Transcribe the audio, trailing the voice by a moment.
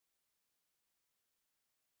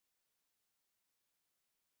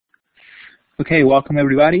Okay, welcome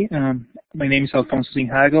everybody. My name is Alfonso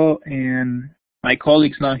Sinjago, and my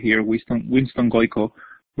colleague's not here, Winston Goico,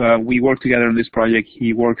 but we work together on this project.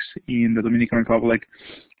 He works in the Dominican Republic,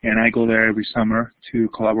 and I go there every summer to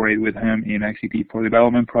collaborate with him in ICT for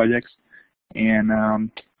development projects. And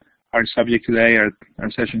our subject today,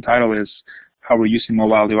 our session title is how we're using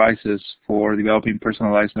mobile devices for developing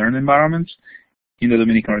personalized learning environments in the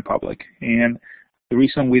Dominican Republic. And the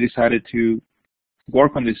reason we decided to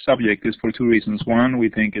work on this subject is for two reasons. One, we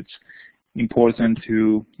think it's important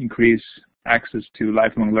to increase access to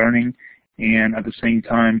lifelong learning, and at the same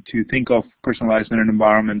time to think of personalized learning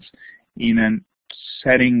environments in a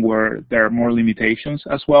setting where there are more limitations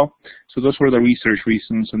as well. So those were the research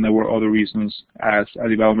reasons, and there were other reasons as a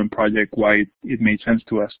development project why it made sense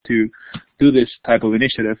to us to do this type of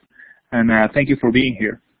initiative. And thank you for being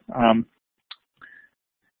here.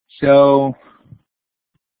 So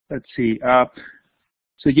let's see.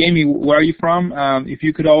 So Jamie, where are you from? If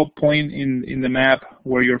you could all point in the map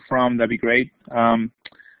where you're from, that'd be great.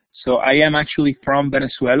 So I am actually from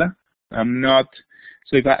Venezuela. I'm not.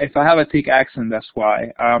 So if I have a thick accent, that's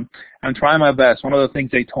why. I'm trying my best. One of the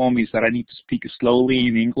things they told me is that I need to speak slowly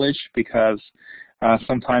in English because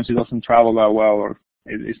sometimes it doesn't travel that well, or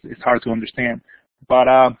it's hard to understand. But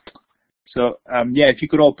yeah, if you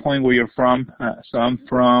could all point where you're from. So I'm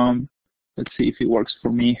from. Let's see if it works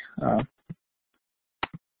for me.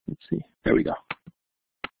 Let's see. There we go.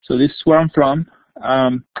 So this is where I'm from,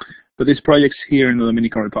 but this project's here in the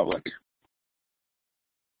Dominican Republic.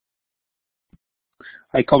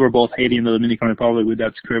 I cover both Haiti and the Dominican Republic with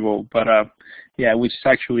that scribble, but yeah, which is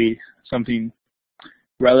actually something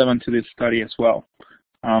relevant to this study as well.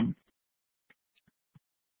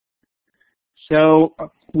 So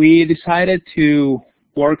we decided to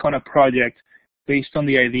work on a project based on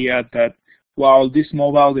the idea that while these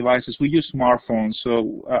mobile devices, we use smartphones,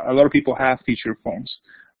 so a lot of people have feature phones,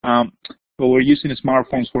 but we're using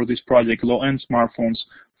smartphones for this project, low-end smartphones,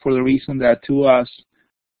 for the reason that to us,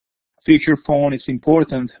 feature phone is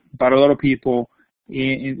important, but a lot of people,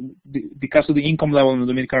 because of the income level in the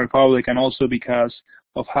Dominican Republic, and also because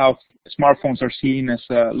of how smartphones are seen as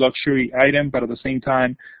a luxury item, but at the same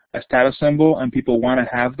time a status symbol, and people want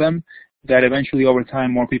to have them, that eventually over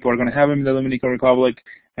time more people are going to have them in the Dominican Republic,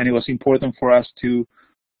 and it was important for us to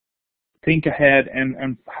think ahead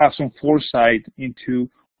and have some foresight into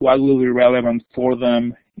what will be relevant for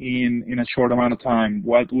them in a short amount of time.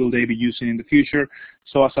 What will they be using in the future?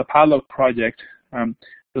 So as a pilot project,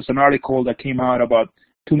 there's an article that came out about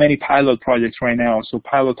too many pilot projects right now, so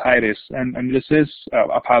pilotitis, and this is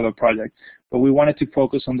a pilot project. But we wanted to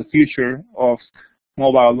focus on the future of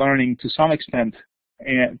mobile learning to some extent,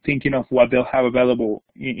 and thinking of what they'll have available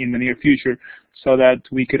in the near future so that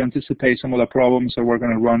we could anticipate some of the problems that we're going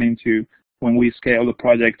to run into when we scale the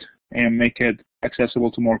project and make it accessible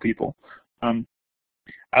to more people. I'd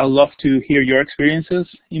love to hear your experiences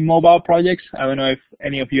in mobile projects. I don't know if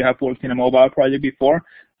any of you have worked in a mobile project before.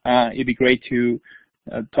 It'd be great to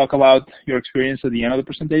talk about your experience at the end of the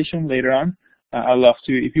presentation later on. I'd love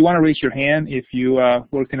to, if you want to raise your hand, if you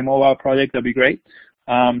worked in a mobile project, that'd be great.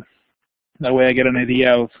 That way I get an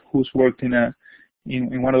idea of who's worked in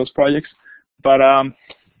one of those projects. But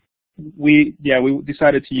we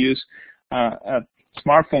decided to use a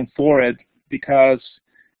smartphone for it because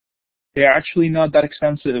they're actually not that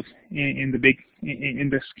expensive in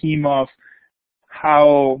the scheme of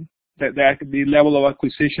how the level of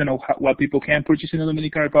acquisition of what people can purchase in the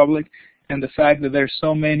Dominican Republic, and the fact that there's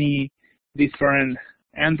so many different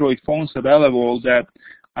Android phones available that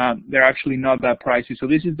they're actually not that pricey. So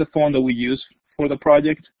this is the phone that we use for the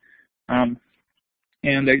project, and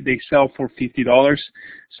they sell for $50.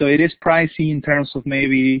 So it is pricey in terms of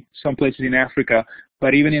maybe some places in Africa,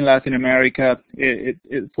 but even in Latin America,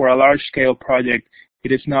 for a large-scale project,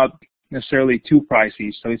 it is not necessarily too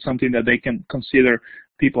pricey. So it's something that they can consider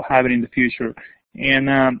people having in the future, and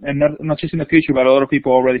not just in the future, but a lot of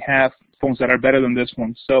people already have phones that are better than this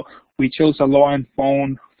one. So we chose a low-end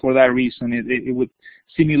phone for that reason. It would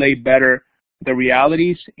simulate better the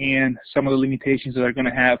realities and some of the limitations that they're going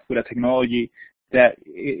to have with a technology that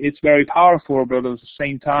it's very powerful, but at the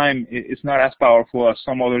same time, it's not as powerful as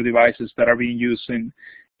some other devices that are being used in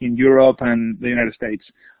Europe and the United States.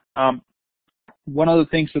 One of the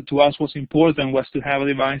things that to us was important was to have a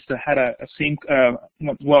device that had a SIM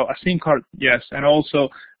card, yes, and also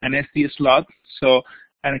an SD slot, so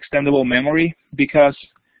an extendable memory, because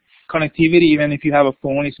connectivity, even if you have a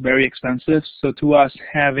phone, is very expensive. So to us,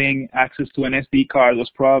 having access to an SD card was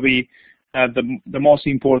probably the most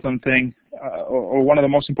important thing, or one of the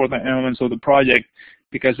most important elements of the project,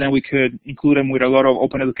 because then we could include them with a lot of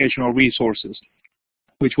open educational resources.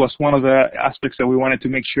 which was one of the aspects that we wanted to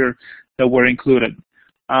make sure that were included.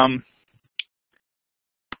 I'll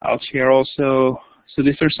share also, so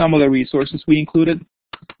these are some of the resources we included.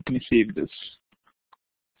 Let me see if this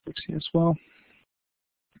works here as well.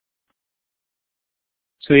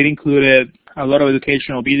 So it included a lot of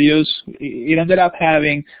educational videos. It ended up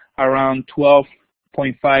having around 12.5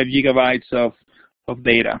 gigabytes of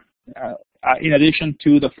data, in addition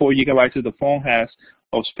to the 4 gigabytes that the phone has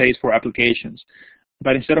of space for applications.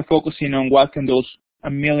 But instead of focusing on what can those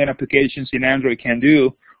 1 million applications in Android can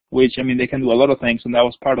do, which, I mean, they can do a lot of things, and that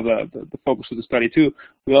was part of the focus of the study too,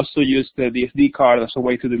 we also used the SD card as a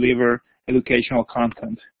way to deliver educational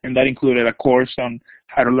content. And that included a course on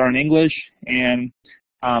how to learn English, and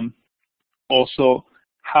also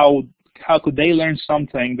how could they learn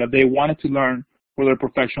something that they wanted to learn for their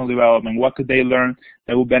professional development. What could they learn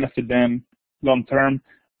that would benefit them long-term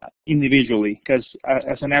individually? Because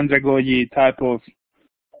as an andragogy type of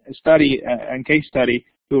study and case study,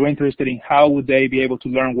 we were interested in how would they be able to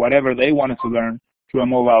learn whatever they wanted to learn through a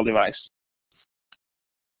mobile device.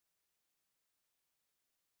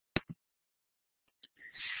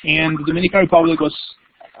 And the Dominican Republic was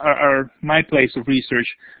my place of research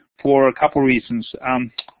for a couple reasons.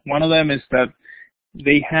 One of them is that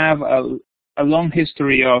they have a long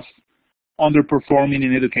history of underperforming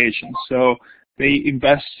in education. So they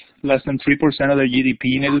invest less than 3% of their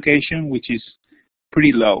GDP in education, which is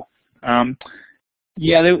pretty low.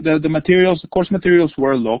 Yeah, the materials, the course materials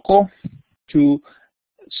were local.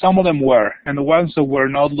 Some of them were, and the ones that were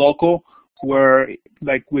not local were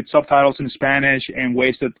like with subtitles in Spanish and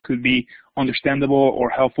ways that could be understandable or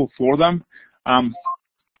helpful for them.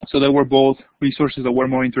 So there were both resources that were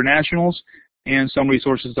more internationals and some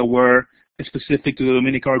resources that were specific to the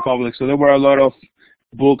Dominican Republic. So there were a lot of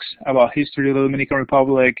books about history of the Dominican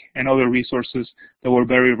Republic and other resources that were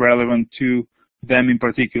very relevant to them in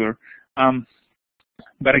particular.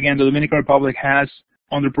 But again, the Dominican Republic has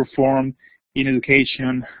underperformed in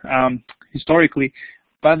education historically,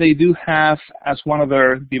 but they do have, as one of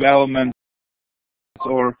their development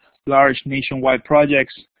or large nationwide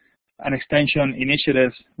projects, an extension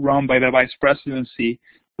initiative run by the Vice Presidency,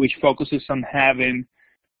 which focuses on having,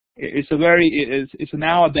 it's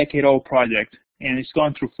now a decade-old project, and it's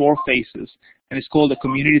gone through 4 phases, and it's called the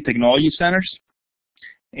Community Technology Centers.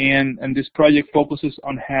 And this project focuses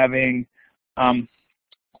on having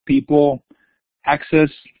people access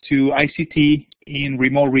to ICT in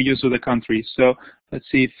remote regions of the country. So let's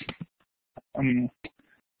see if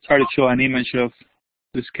try to show an image of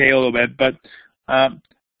the scale of it, but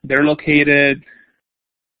they're located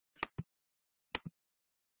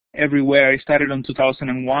everywhere. It started in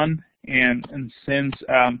 2001, and since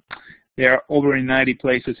they are over in 90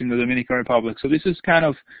 places in the Dominican Republic. So this is kind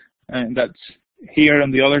of that's here on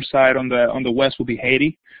the other side, on the west, will be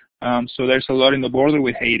Haiti. So there's a lot in the border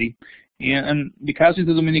with Haiti, and because it's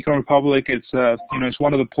the Dominican Republic, it's it's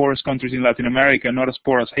one of the poorest countries in Latin America, not as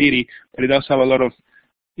poor as Haiti, but it does have a lot of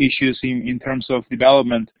issues in terms of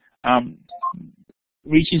development.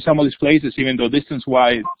 Reaching some of these places, even though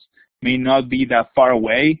distance-wise may not be that far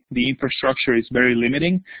away, the infrastructure is very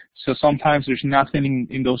limiting. So sometimes there's nothing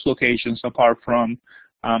in those locations apart from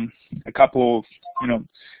a couple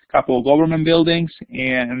of government buildings,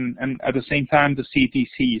 and at the same time the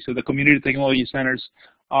CTCs. So the Community Technology Centers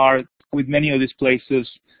are, with many of these places,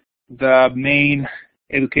 the main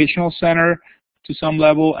educational center to some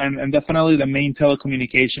level, and definitely the main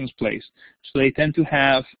telecommunications place. So they tend to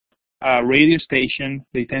have a radio station,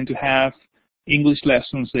 they tend to have English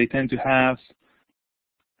lessons, they tend to have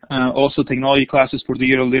also technology classes for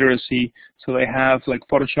digital literacy. So they have like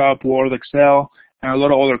Photoshop, Word, Excel, and a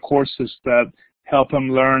lot of other courses that help them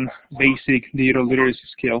learn basic digital literacy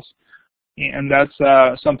skills. And that's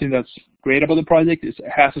something that's great about the project. It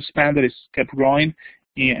has expanded, it's kept growing,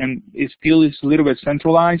 and it still is a little bit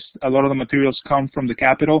centralized. A lot of the materials come from the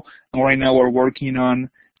capital, and right now we're working on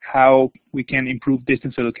how we can improve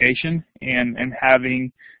distance education and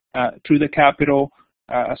having through the capital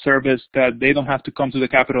a service that they don't have to come to the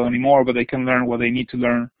capital anymore, but they can learn what they need to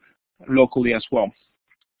learn locally as well.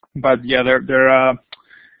 But yeah,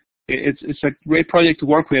 it's a great project to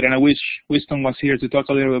work with, and I wish Winston was here to talk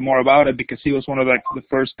a little bit more about it, because he was one of the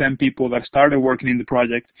first 10 people that started working in the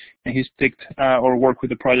project, and he's sticked or worked with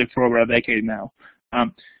the project for over a decade now.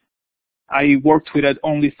 I worked with it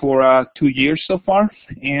only for 2 years so far,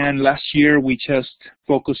 and last year we just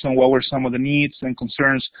focused on what were some of the needs and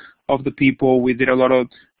concerns of the people. We did a lot of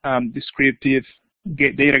descriptive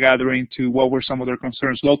data gathering to what were some of their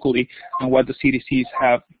concerns locally and what the CTCs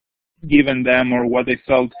have given them or what they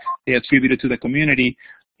felt they attributed to the community.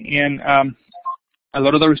 And a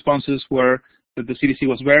lot of the responses were that the CTC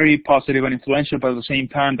was very positive and influential, but at the same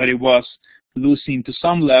time that it was losing to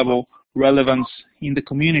some level relevance in the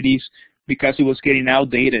communities because it was getting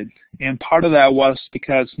outdated. And part of that was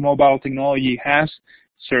because mobile technology has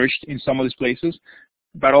surged in some of these places,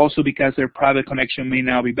 but also because their private connection may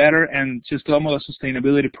now be better, and just some of the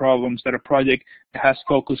sustainability problems that a project has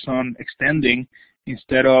focused on extending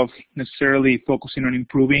instead of necessarily focusing on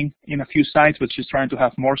improving in a few sites, but just trying to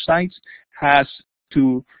have more sites, has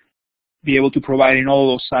to be able to provide in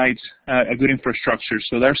all those sites a good infrastructure.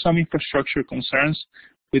 So there are some infrastructure concerns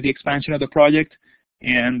with the expansion of the project,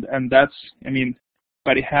 and that's, I mean,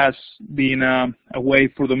 but it has been a way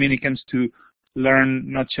for Dominicans to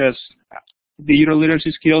learn not just digital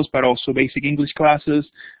literacy skills, but also basic English classes.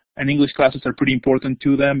 And English classes are pretty important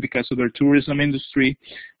to them because of their tourism industry.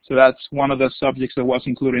 So that's one of the subjects that was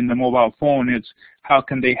included in the mobile phone. It's how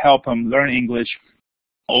can they help them learn English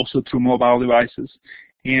also through mobile devices.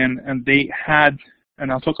 And they had,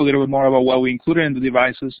 and I'll talk a little bit more about what we included in the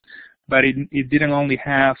devices, but it didn't only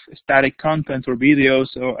have static content or videos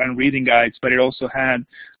and reading guides, but it also had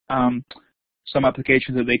some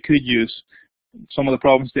applications that they could use. Some of the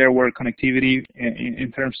problems there were connectivity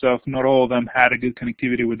in terms of not all of them had a good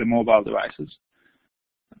connectivity with the mobile devices.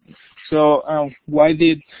 So what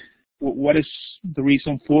is the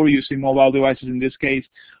reason for using mobile devices in this case?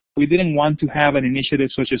 We didn't want to have an initiative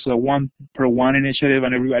such as a one-per-one initiative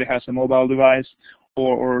and everybody has a mobile device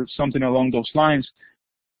or something along those lines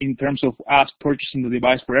in terms of us purchasing the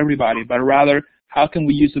device for everybody, but rather how can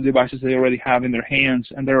we use the devices they already have in their hands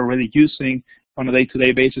and they're already using on a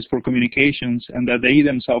day-to-day basis for communications, and that they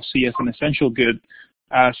themselves see as an essential good,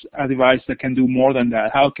 as a device that can do more than that.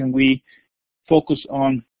 How can we focus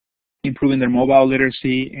on improving their mobile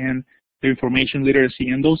literacy and their information literacy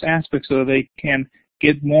and those aspects so that they can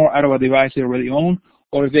get more out of a device they already own,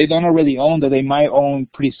 or if they don't already own, that they might own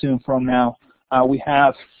pretty soon from now. We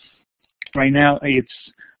have, right now, it's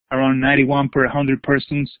around 91 per 100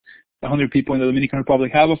 persons. 100 people in the Dominican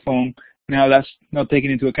Republic have a phone. Now that's not taking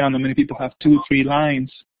into account that many people have 2-3 lines,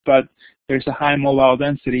 but there's a high mobile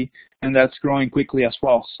density, and that's growing quickly as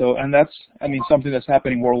well. So, and that's, I mean, something that's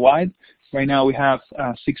happening worldwide. Right now we have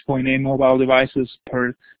 6.8 mobile devices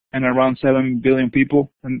per and around 7 billion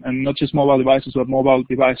people, and not just mobile devices, but mobile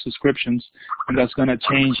device subscriptions, and that's going to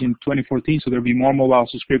change in 2014, so there'll be more mobile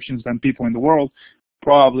subscriptions than people in the world,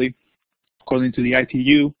 probably, according to the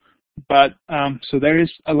ITU. But so there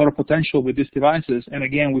is a lot of potential with these devices, and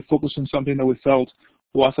again, we focused on something that we felt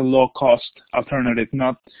was a low-cost alternative,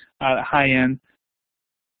 not a high-end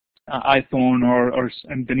iPhone or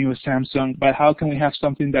the newest Samsung, but how can we have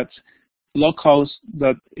something that's low-cost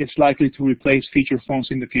that is likely to replace feature phones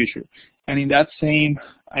in the future? And in that same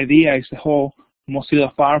idea is the whole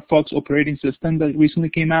Mozilla Firefox operating system that recently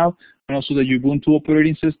came out, and also the Ubuntu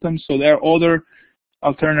operating system. So there are other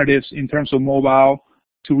alternatives in terms of mobile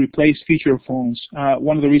to replace feature phones.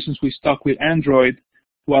 One of the reasons we stuck with Android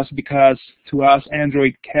was because, to us,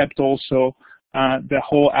 Android kept also the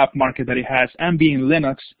whole app market that it has, and being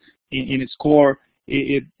Linux in its core,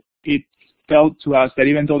 it felt to us that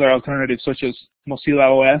even though there are alternatives such as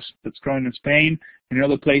Mozilla OS that's growing in Spain and in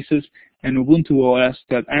other places, and Ubuntu OS,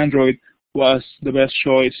 that Android was the best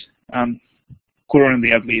choice,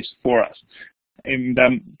 currently at least, for us. And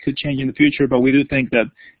that could change in the future, but we do think that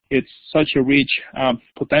it's such a rich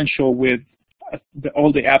potential with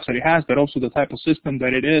all the apps that it has, but also the type of system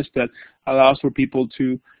that it is that allows for people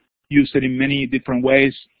to use it in many different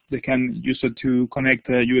ways. They can use it to connect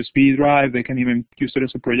a USB drive. They can even use it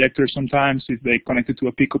as a projector sometimes if they connect it to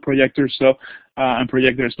a Pico projector, so and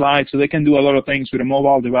project their slides. So they can do a lot of things with a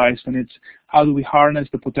mobile device, and it's how do we harness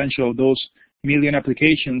the potential of those million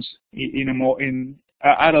applications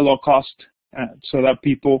at a low cost so that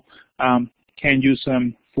people can use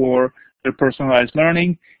them for their personalized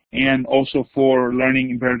learning and also for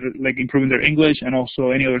learning, like improving their English and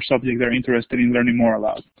also any other subject they're interested in learning more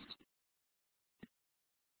about.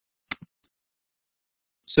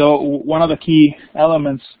 So one of the key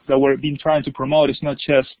elements that we've been trying to promote is not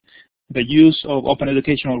just the use of open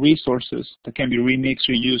educational resources that can be remixed,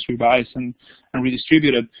 reused, revised, and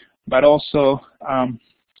redistributed, but also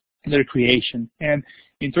their creation. And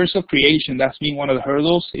in terms of creation, that's been one of the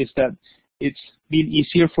hurdles, is that it's been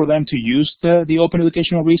easier for them to use the open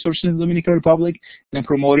educational resources in the Dominican Republic than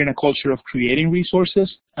promoting a culture of creating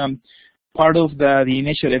resources. Part of the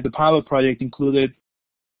initiative, the pilot project, included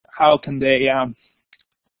how can they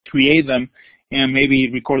create them and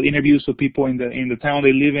maybe record interviews with people in the town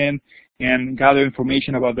they live in and gather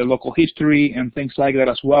information about their local history and things like that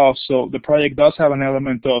as well. So the project does have an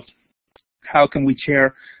element of how can we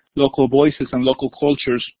share local voices and local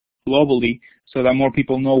cultures globally so that more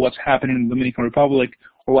people know what's happening in the Dominican Republic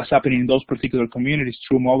or what's happening in those particular communities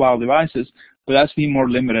through mobile devices, but that's been more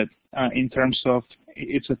limited in terms of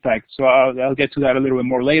its effect. So I'll get to that a little bit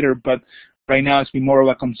more later, but right now it's been more of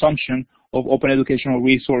a consumption of open educational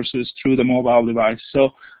resources through the mobile device. So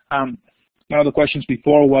one of the questions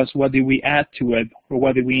before was, what did we add to it, or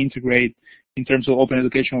what did we integrate in terms of open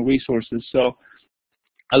educational resources? So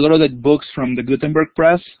a lot of the books from the Gutenberg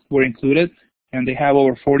Press were included, and they have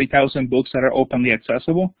over 40,000 books that are openly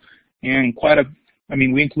accessible, and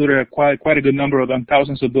we included quite a good number of them,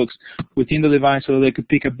 thousands of books within the device, so they could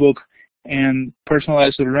pick a book and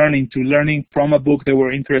personalize their learning to learning from a book they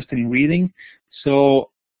were interested in reading.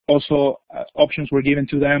 So also options were given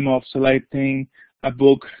to them of selecting a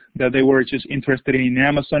book that they were just interested in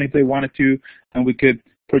Amazon if they wanted to, and we could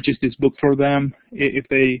purchase this book for them if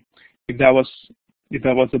that was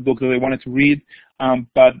the book that they wanted to read.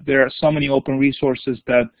 But there are so many open resources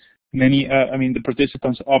that the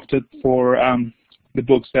participants opted for the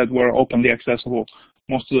books that were openly accessible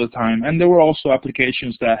most of the time. And there were also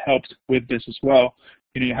applications that helped with this as well.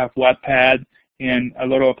 You have Wattpad and a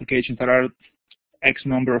lot of applications that are X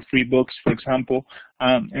number of free books, for example,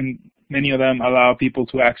 and many of them allow people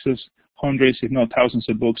to access hundreds, if not thousands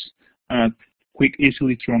of books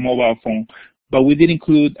easily through a mobile phone. But we did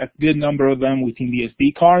include a good number of them within the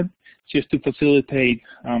SD card just to facilitate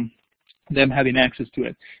them having access to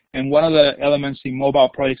it. And one of the elements in mobile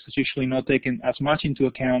projects that's usually not taken as much into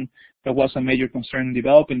account, that was a major concern in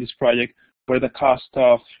developing this project, were the cost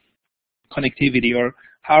of connectivity, or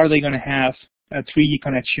how are they going to have a 3G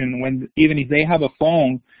connection when, even if they have a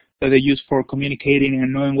phone that they use for communicating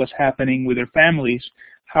and knowing what's happening with their families,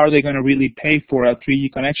 how are they going to really pay for a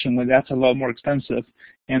 3G connection when that's a lot more expensive?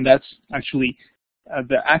 And that's actually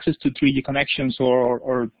the access to 3G connections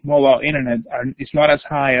or mobile internet is not as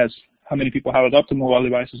high as how many people have adopted mobile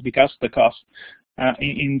devices because of the cost.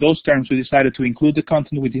 In those terms, we decided to include the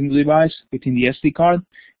content within the device, within the SD card,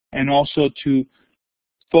 and also to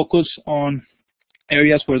focus on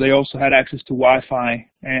areas where they also had access to Wi-Fi.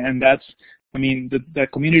 And that's, the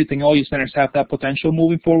community technology centers have that potential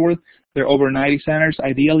moving forward. There are over 90 centers.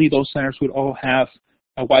 Ideally, those centers would all have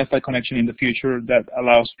a Wi-Fi connection in the future that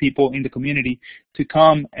allows people in the community to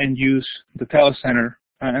come and use the telecenter.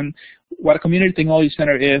 And what a community technology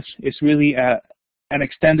center is really an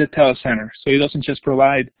extended telecenter. So it doesn't just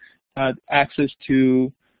provide access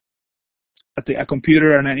to a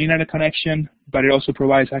computer and an internet connection, but it also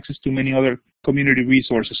provides access to many other community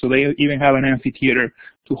resources. So they even have an amphitheater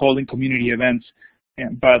to holding community events.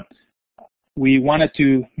 But we wanted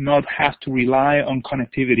to not have to rely on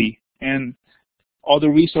connectivity. And all the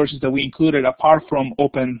resources that we included, apart from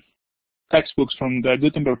open textbooks from the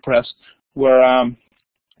Gutenberg Press, were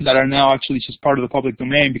that are now actually just part of the public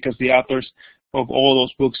domain because the authors of all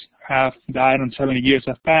those books have died and 70 years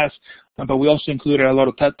have passed. But we also included a lot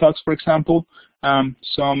of TED Talks, for example.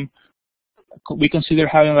 We consider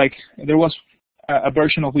having, there was a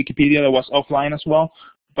version of Wikipedia that was offline as well,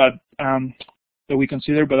 but that we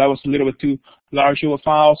considered, but that was a little bit too large of a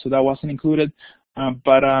file, so that wasn't included.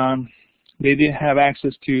 But they did have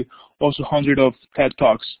access to also hundreds of TED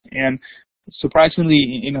Talks. And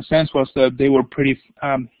surprisingly, in a sense, was that they were pretty,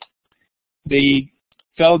 they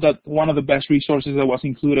felt that one of the best resources that was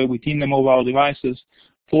included within the mobile devices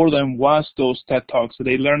for them was those TED Talks. So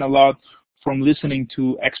they learned a lot from listening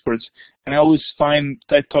to experts. And I always find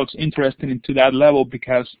TED Talks interesting to that level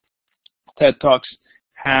because TED Talks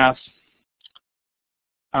have,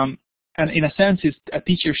 and in a sense, it's a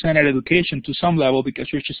teacher-centered education to some level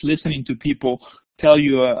because you're just listening to people tell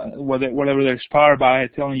you whatever they're inspired by,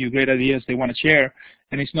 telling you great ideas they want to share,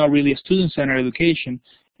 and it's not really a student-centered education.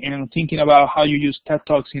 And thinking about how you use TED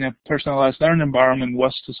Talks in a personalized learning environment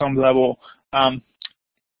was to some level,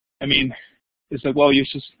 it's like, well, you're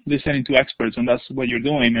just listening to experts, and that's what you're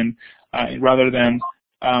doing, and rather than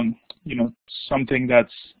something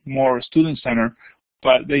that's more student-centered.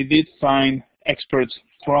 But they did find experts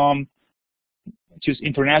from just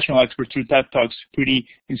international experts through TED Talks pretty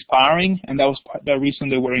inspiring, and that was the reason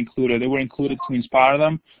they were included. They were included to inspire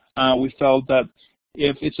them. We felt that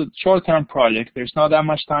if it's a short-term project, there's not that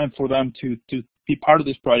much time for them to be part of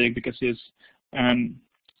this project because it's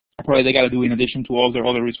a project they got to do in addition to all their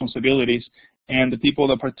other responsibilities. And the people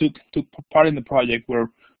that took part in the project were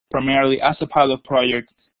primarily, as a pilot project,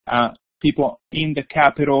 people in the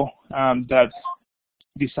capital that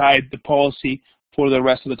decide the policy for the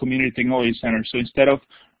rest of the community technology center. So instead of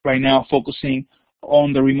right now focusing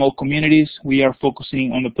on the remote communities, we are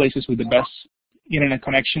focusing on the places with the best internet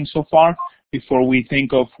connection so far before we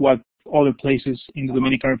think of what other places in the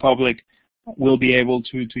Dominican Republic will be able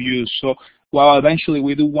to use. So while eventually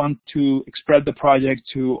we do want to spread the project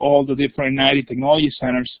to all the different 90 technology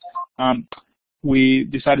centers, we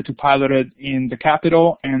decided to pilot it in the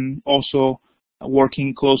capital, and also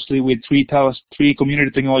working closely with three community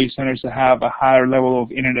technology centers that have a higher level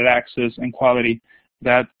of internet access and quality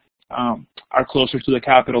that are closer to the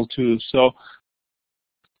capital too. So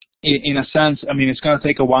in a sense, I mean, it's going to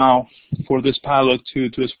take a while for this pilot to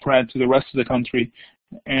spread to the rest of the country.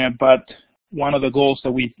 But one of the goals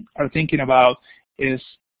that we are thinking about is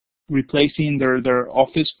replacing their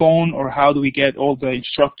office phone, or how do we get all the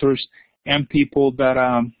instructors and people that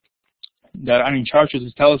are in charge of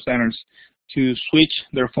the telecenters to switch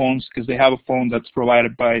their phones, because they have a phone that's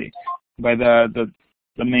provided by the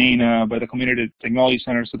community technology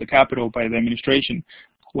centers of the capital, by the administration.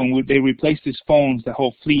 When they replace these phones, the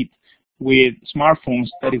whole fleet, with smartphones,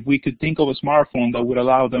 that if we could think of a smartphone that would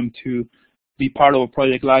allow them to be part of a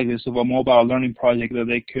project like this, of a mobile learning project, that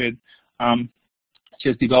they could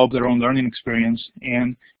just develop their own learning experience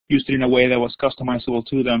and use it in a way that was customizable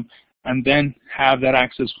to them, and then have that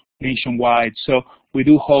access nationwide. So we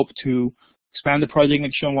do hope to expand the project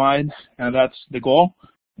nationwide, and that's the goal,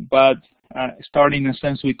 but starting in a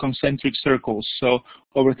sense with concentric circles. So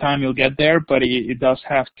over time you'll get there, but it does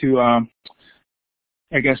have to,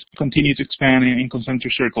 I guess, continue to expand in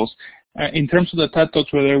concentric circles. In terms of the TED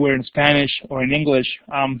Talks, whether they were in Spanish or in English,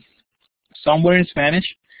 some were in Spanish,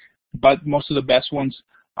 but most of the best ones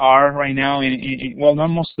are right now well, not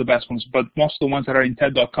most of the best ones, but most of the ones that are in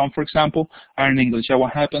TED.com, for example, are in English. And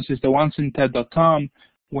what happens is the ones in TED.com,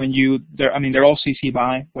 they're all CC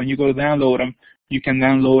BY. When you go to download them, you can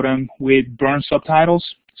download them with burn subtitles.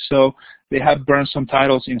 So they have burn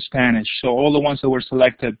subtitles in Spanish. So all the ones that were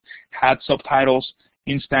selected had subtitles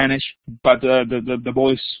in Spanish, but the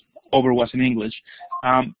voice over was in English.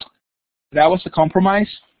 That was a compromise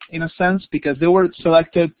in a sense, because they were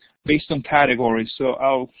selected based on categories. So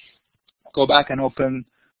I'll go back and open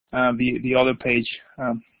the other page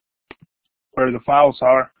where the files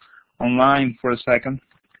are online for a second.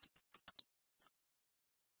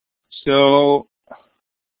 So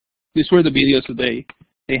these were the videos that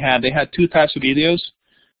they had. They had two types of videos.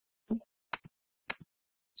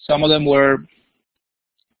 Some of them were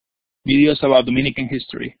videos about Dominican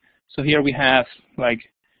history. So here we have, like,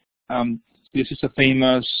 this is a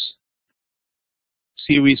famous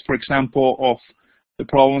series, for example, of the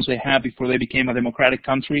problems they had before they became a democratic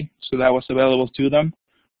country. So that was available to them.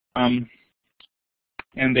 And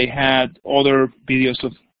they had other videos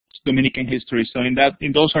of Dominican history. So in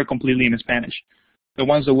those are completely in Spanish. The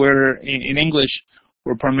ones that were in English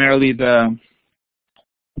were primarily the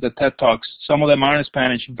TED Talks. Some of them are in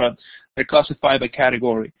Spanish, but they're classified by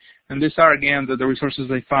category. And these are, again, the resources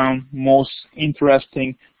they found most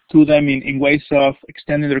interesting to them in ways of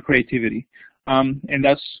extending their creativity. And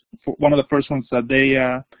that's one of the first ones that they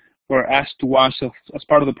were asked to watch as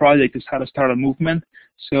part of the project, is how to start a movement.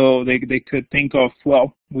 So they could think of,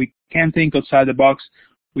 well, we can think outside the box.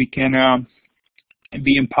 We can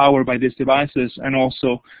be empowered by these devices, and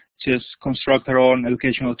also just construct our own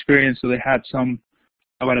educational experience. So they had some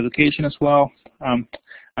about education as well.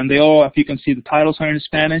 And they all, if you can see, the titles are in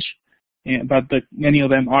Spanish, but many of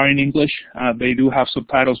them are in English. They do have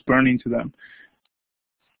subtitles burned into them.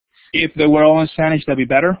 If they were all in Spanish, that'd be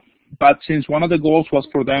better. But since one of the goals was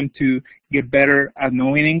for them to get better at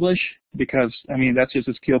knowing English, because, I mean, that's just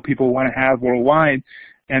a skill people want to have worldwide,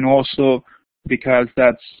 and also because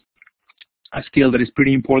that's a skill that is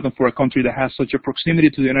pretty important for a country that has such a proximity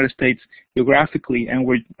to the United States geographically, and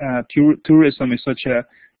where tourism is such a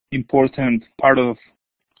important part of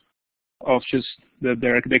just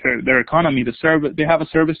their economy. They have a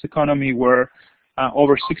service economy where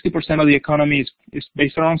over 60% of the economy is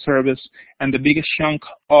based around service, and the biggest chunk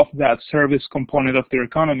of that service component of their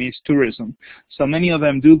economy is tourism. So many of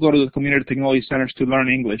them do go to the community technology centers to learn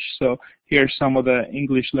English. So here's some of the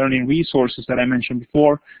English learning resources that I mentioned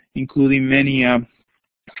before, including many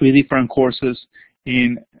 3 different courses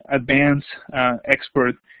in advanced,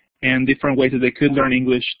 expert, and different ways that they could learn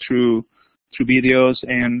English through videos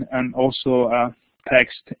and also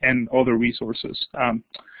text and other resources.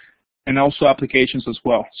 And also applications as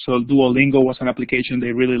well. So Duolingo was an application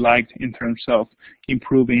they really liked in terms of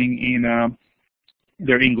improving in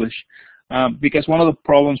their English. Because one of the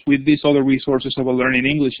problems with these other resources of learning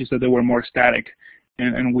English is that they were more static.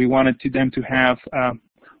 And we wanted them to have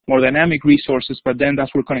more dynamic resources, but then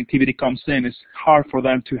that's where connectivity comes in. It's hard for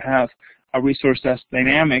them to have a resource that's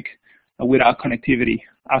dynamic without connectivity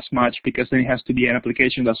as much, because then it has to be an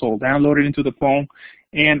application that's all downloaded into the phone.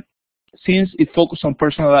 And since it focused on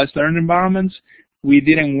personalized learning environments, we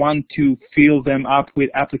didn't want to fill them up with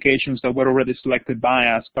applications that were already selected by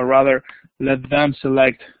us, but rather let them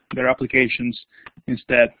select their applications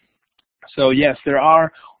instead. So yes, there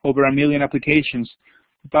are over 1 million applications,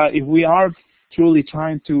 but if we are truly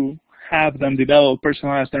trying to have them develop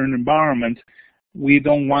personalized learning environment, we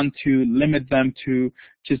don't want to limit them to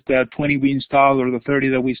just the 20 we installed or the 30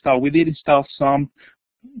 that we installed. We did install some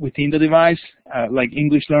within the device, like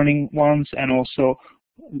English learning ones and also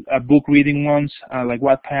book reading ones, like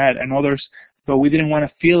Wattpad and others, but we didn't want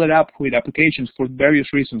to fill it up with applications for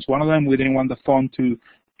various reasons. One of them, we didn't want the phone to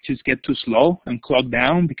just get too slow and clog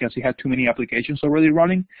down because it had too many applications already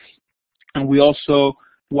running. And we also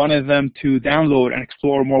wanted them to download and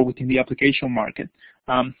explore more within the application market.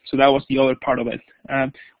 So that was the other part of it.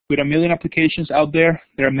 With 1 million applications out there,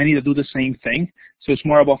 there are many that do the same thing. So it's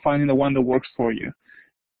more about finding the one that works for you.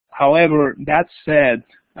 However, that said,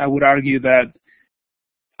 I would argue that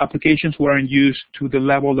applications weren't used to the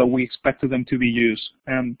level that we expected them to be used.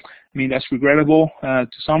 I mean, that's regrettable to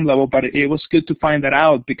some level, but it was good to find that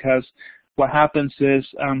out, because what happens is,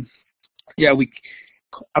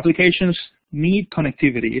 applications need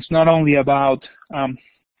connectivity. It's not only about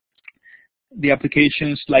the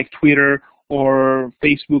applications like Twitter or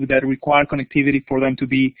Facebook that require connectivity for them to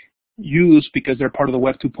be used because they're part of the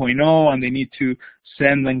Web 2.0 and they need to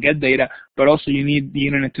send and get data, but also you need the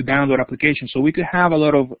internet to download applications. So we could have a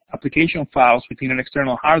lot of application files within an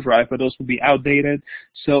external hard drive, but those would be outdated.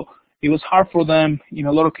 So it was hard for them in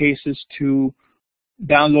a lot of cases to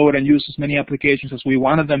download and use as many applications as we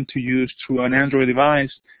wanted them to use through an Android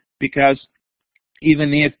device, because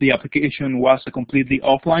even if the application was a completely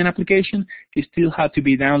offline application, it still had to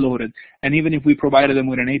be downloaded. And even if we provided them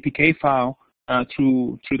with an APK file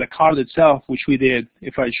through the card itself, which we did,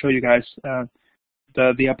 if I show you guys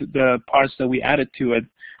the parts that we added to it,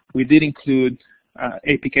 we did include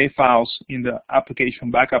APK files in the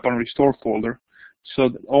application backup and restore folder.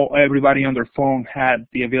 So everybody on their phone had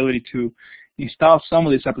the ability to install some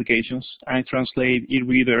of these applications, iTranslate,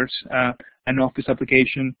 e-readers, an Office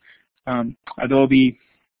application, Adobe,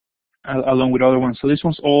 along with other ones. So these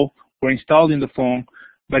ones all were installed in the phone,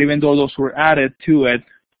 but even though those were added to it,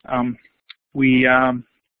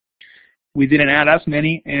 we didn't add as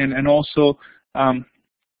many, and also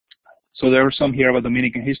so there were some here about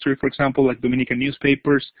Dominican history, for example, like Dominican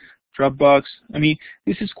newspapers, Dropbox. I mean,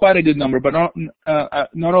 this is quite a good number, but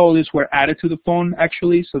not all of these were added to the phone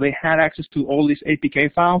actually. So they had access to all these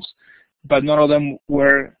APK files, but none of them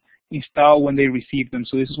were installed when they received them.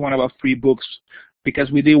 So this is one of our free books, because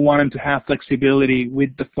we did want them to have flexibility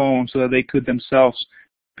with the phone so that they could themselves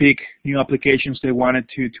pick new applications they wanted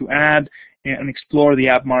to add and explore the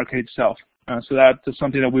app market itself. So that's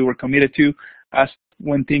something that we were committed to as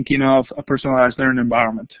when thinking of a personalized learning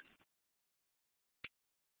environment.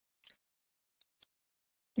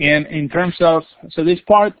 And in terms of, so this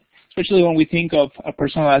part, especially when we think of a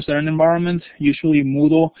personalized learning environment, usually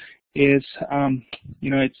Moodle is,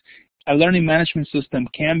 it's a learning management system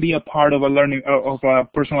can be a part of a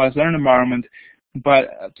personalized learning environment,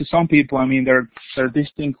 but to some people, I mean, there are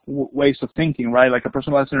distinct ways of thinking, right? Like a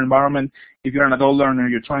personalized learning environment, if you're an adult learner,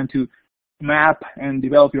 you're trying to map and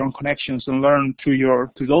develop your own connections and learn through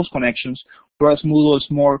those connections, whereas Moodle is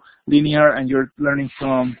more linear and you're learning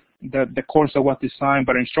from the course that was designed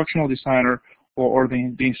by an instructional designer or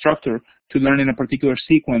the instructor to learn in a particular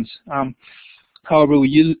sequence. However,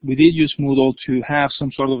 we did use Moodle to have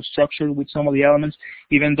some sort of structure with some of the elements,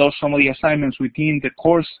 even though some of the assignments within the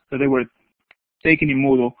course that they were taking in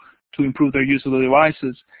Moodle to improve their use of the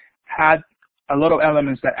devices had a lot of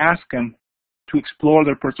elements that asked them to explore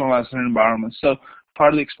their personalized learning environment. So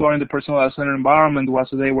part of exploring the personalized learning environment was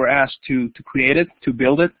that they were asked to create it, to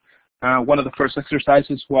build it. One of the first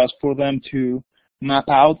exercises was for them to map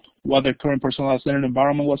out what their current personalized learning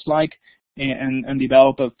environment was like and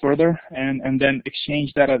develop it further, and then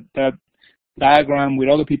exchange that diagram with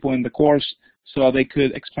other people in the course so they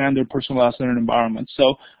could expand their personalized learning environment.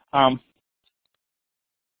 So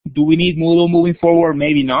do we need Moodle moving forward?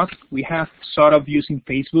 Maybe not. We have sort of using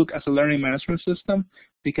Facebook as a learning management system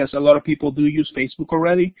because a lot of people do use Facebook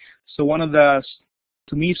already. So one of the,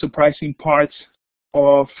 to me, surprising parts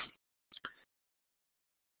of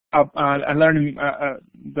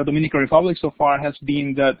the Dominican Republic so far has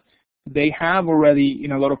been that they have already,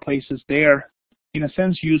 in a lot of places there, in a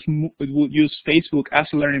sense, use Facebook as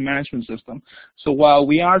a learning management system. So while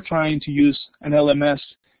we are trying to use an LMS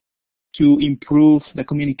to improve the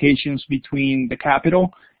communications between the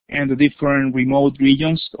capital and the different remote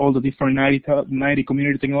regions, all the different 90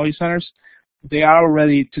 community technology centers, they are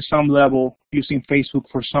already to some level using Facebook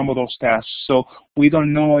for some of those tasks. So we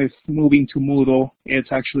don't know if moving to Moodle is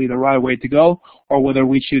actually the right way to go, or whether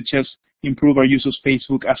we should just improve our use of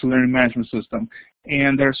Facebook as a learning management system.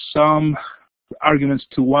 And there's some arguments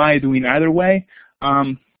to why doing either way.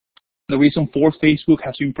 The reason for Facebook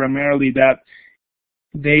has been primarily that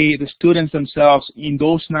the students themselves in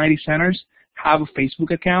those 90 centers have a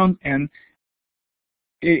Facebook account, and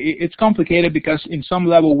it's complicated because in some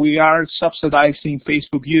level we are subsidizing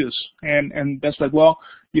Facebook use, and that's like, well,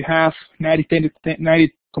 you have 90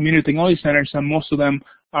 community technology centers, and most of them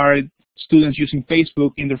are students using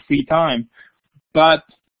Facebook in their free time, but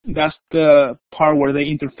that's the part where they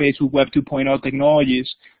interface with Web 2.0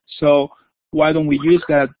 technologies. So why don't we use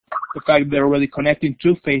that, the fact that they're already connecting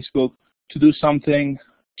to Facebook, to do something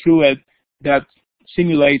through it that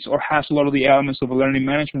simulates or has a lot of the elements of a learning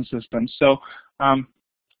management system. So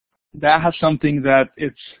that has something that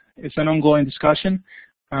it's an ongoing discussion.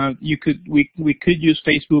 We could use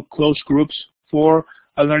Facebook closed groups for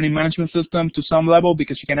a learning management system to some level,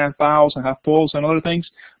 because you can add files and have polls and other things,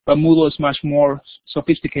 but Moodle is much more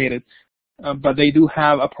sophisticated. But they do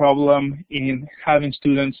have a problem in having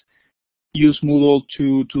students use Moodle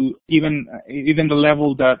to even the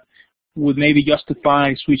level that would maybe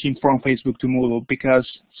justify switching from Facebook to Moodle, because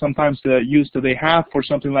sometimes the use that they have for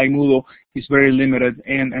something like Moodle is very limited,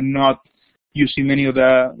 and not using many of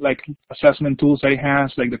the assessment tools that it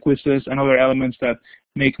has, like the quizzes and other elements that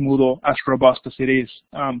make Moodle as robust as it is.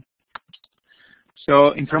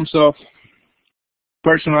 So in terms of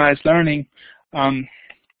personalized learning,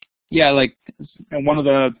 yeah, like one of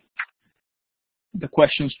the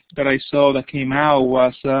questions that I saw that came out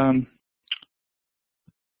was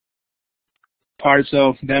parts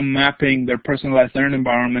of them mapping their personalized learning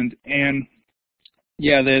environment. And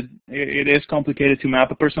yeah, it is complicated to map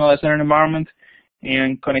a personalized learning environment,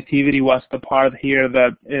 and connectivity was the part here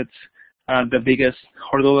that it's the biggest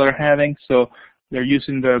hurdle they're having. So they're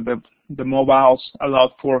using the mobiles a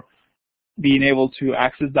lot for being able to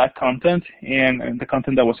access that content, and the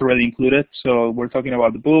content that was already included. So we're talking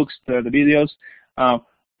about the books, the videos,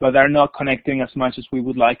 but they're not connecting as much as we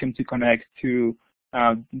would like them to connect to.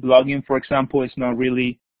 Blogging, for example, is not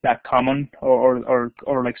really that common, or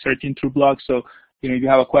like searching through blogs. So, you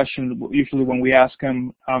have a question, usually when we ask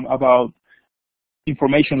them about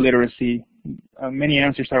information literacy, many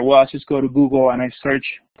answers are, well, I just go to Google and I search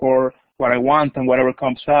for what I want, and whatever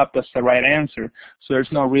comes up, that's the right answer. So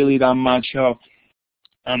there's not really that much of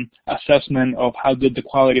assessment of how good the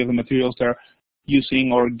quality of the materials they're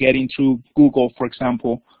using or getting through Google, for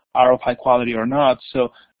example, are of high quality or not. So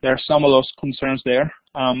there are some of those concerns there.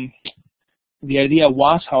 The idea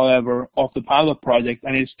was, however, of the pilot project,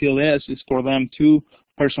 and it still is for them to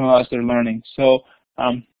personalize their learning. So,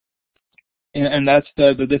 and that's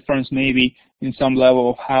the difference maybe in some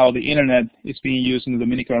level of how the internet is being used in the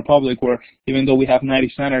Dominican Republic, where even though we have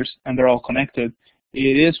 90 centers and they're all connected, it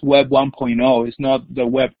is Web 1.0. It's not the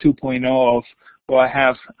Web 2.0 of, well, I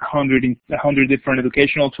have 100 different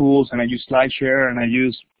educational tools, and I use SlideShare, and I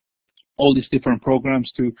use all these different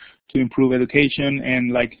programs to improve education,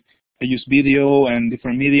 and like I use video and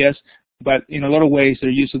different medias. But in a lot of ways,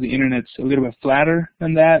 their use of the internet's a little bit flatter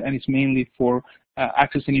than that, and it's mainly for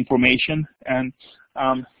accessing information. And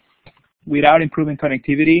without improving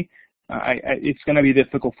connectivity, it's going to be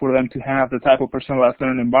difficult for them to have the type of personalized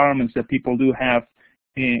learning environments that people do have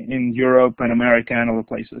in Europe and America and other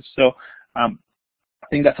places. So I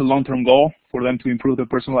think that's a long-term goal for them to improve their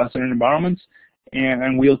personalized learning environments.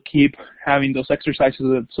 And we'll keep having those exercises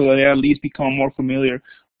so that they at least become more familiar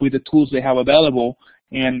with the tools they have available,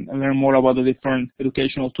 and learn more about the different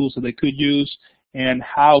educational tools that they could use, and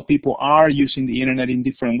how people are using the internet in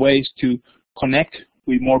different ways to connect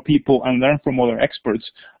with more people and learn from other experts,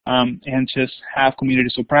 and just have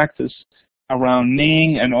communities of practice around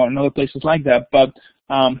Ning and other places like that. But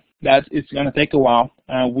that it's going to take a while.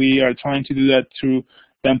 We are trying to do that through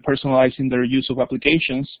them personalizing their use of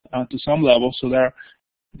applications to some level, so they're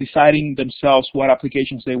deciding themselves what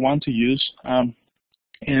applications they want to use, and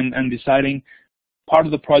deciding. Part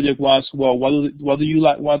of the project was, well, what would you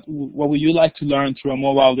like to learn through a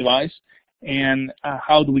mobile device, and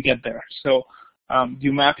how do we get there? So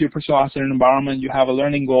you map your personalized learning environment, you have a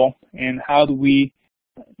learning goal, and how do we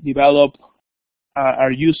develop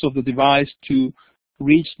our use of the device to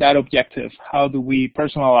reach that objective? How do we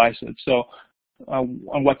personalize it? So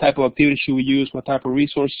on what type of activities should we use? What type of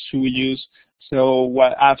resources should we use? So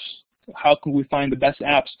what apps, how can we find the best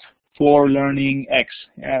apps for learning X?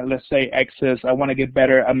 Let's say X says, I want to get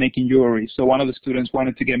better at making jewelry. So one of the students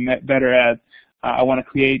wanted to get better at, I want to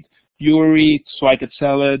create jewelry so I could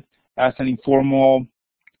sell it as an informal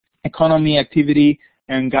economy, activity,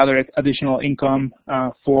 and gather additional income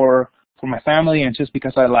for my family, and just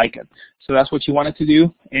because I like it. So that's what she wanted to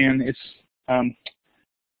do, and and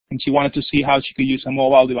she wanted to see how she could use a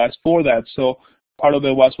mobile device for that. So part of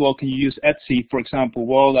it was, well, can you use Etsy, for example?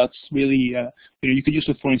 Well, that's really, you could use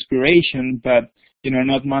it for inspiration, but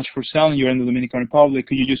not much for selling. You're in the Dominican Republic.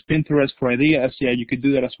 Could you use Pinterest for ideas? Yeah, you could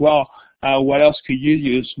do that as well. What else could you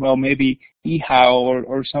use? Well, maybe eHow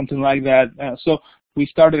or something like that. So we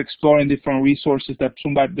started exploring different resources that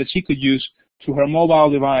she could use to her mobile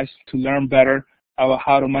device to learn better about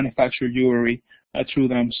how to manufacture jewelry through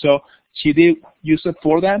them. So she did use it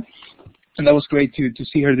for that, and that was great to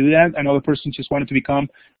see her do that. Another person just wanted to become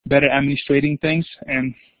better administrating things,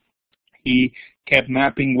 and he kept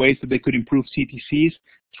mapping ways that they could improve CTCs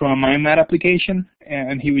through a mind map application,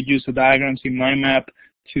 and he would use the diagrams in mind map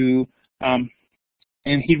to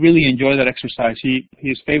and he really enjoyed that exercise.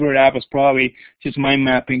 His favorite app was probably just mind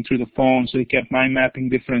mapping through the phone, so he kept mind mapping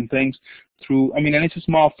different things through, and it's a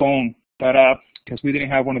small phone, but because we didn't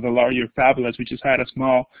have one of the larger phablets, we just had a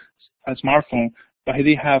smartphone, but he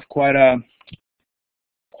did have quite a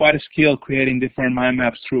skill creating different mind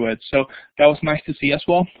maps through it. So that was nice to see as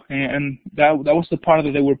well, and that was the part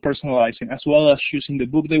that they were personalizing, as well as choosing the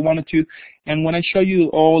book they wanted to. And when I show you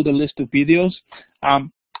all the list of videos,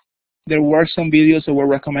 there were some videos that were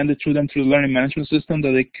recommended through them through the learning management system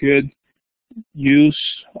that they could use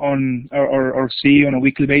on or see on a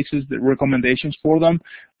weekly basis, the recommendations for them.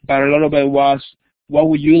 But a lot of it was, what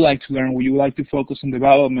would you like to learn? Would you like to focus on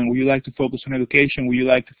development? Would you like to focus on education? Would you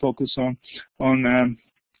like to focus on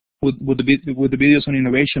would the videos on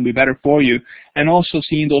innovation be better for you? And also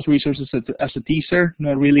seeing those resources as a teaser,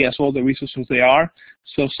 not really as all the resources they are.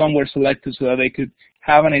 So some were selected so that they could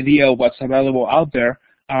have an idea of what's available out there.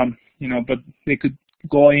 But they could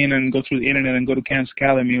go in and go through the internet and go to Khan's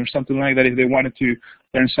Academy or something like that if they wanted to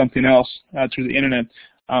learn something else through the internet.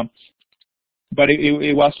 But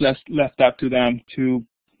it was left up to them to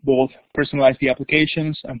both personalize the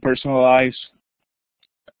applications and personalize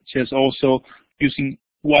just also using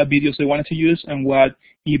what videos they wanted to use and what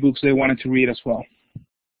ebooks they wanted to read as well.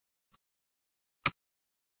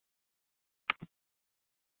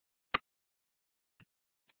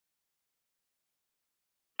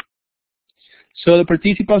 So the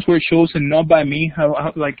participants were chosen not by me.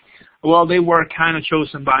 Well, they were kind of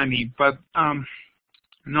chosen by me, but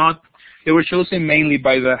they were chosen mainly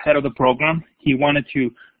by the head of the program. He wanted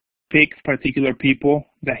to pick particular people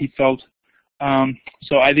that he felt.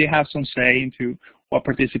 So I did have some say into what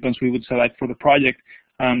participants we would select for the project.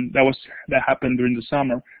 That happened during the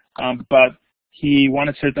summer. But he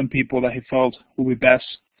wanted certain people that he felt would be best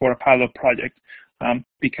for a pilot project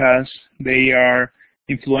because they are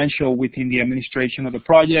influential within the administration of the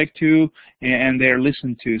project too, and they're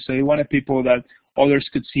listened to. So he wanted people that others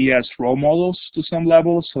could see as role models to some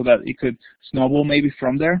level, so that it could snowball maybe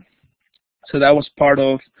from there. So that was part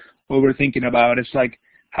of what we're thinking about. It's like,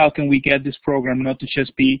 how can we get this program not to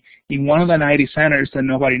just be in one of the 90 centers that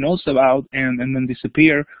nobody knows about and then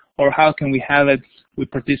disappear, or how can we have it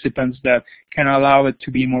with participants that can allow it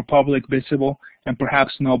to be more public, visible, and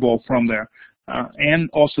perhaps snowball from there. And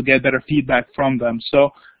also get better feedback from them.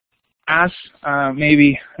 So as I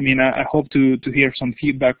hope to hear some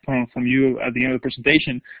feedback from you at the end of the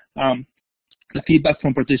presentation. The feedback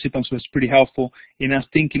from participants was pretty helpful in us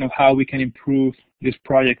thinking of how we can improve this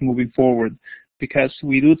project moving forward, because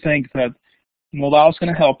we do think that mobile is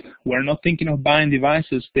going to help. We're not thinking of buying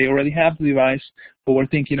devices. They already have the device, but we're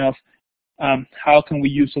thinking of how can we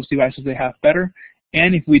use those devices they have better.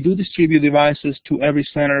 And if we do distribute devices to every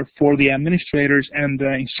center for the administrators and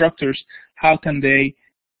the instructors, how can they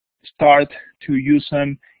start to use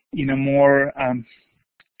them in a more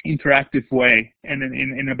interactive way and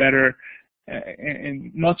in a better,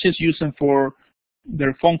 and not just use them for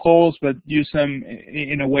their phone calls, but use them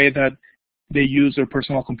in a way that they use their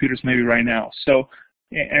personal computers maybe right now. So,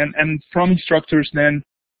 and from instructors then,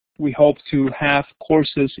 we hope to have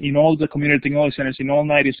courses in all the community technology centers, in all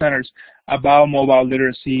 90 centers, about mobile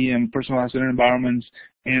literacy and personalized learning environments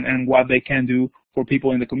and what they can do for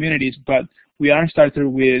people in the communities. But we are started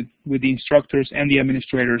with the instructors and the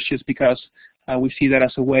administrators just because we see that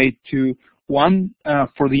as a way to, one,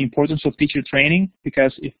 for the importance of teacher training,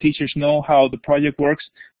 because if teachers know how the project works,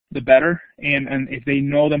 the better, and if they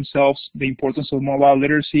know themselves the importance of mobile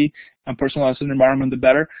literacy and personalized environment, the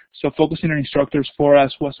better. So focusing on instructors for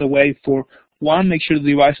us was a way for, one, make sure the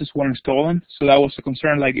devices weren't stolen. So that was a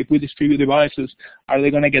concern, like if we distribute devices, are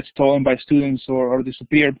they going to get stolen by students or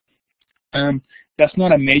disappear? That's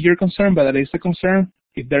not a major concern, but that is a concern.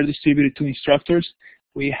 If they're distributed to instructors,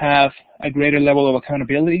 we have a greater level of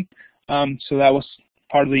accountability. So that was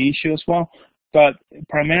part of the issue as well. But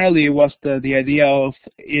primarily it was the idea of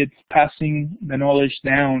it passing the knowledge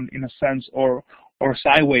down in a sense, or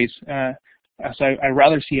sideways, as I'd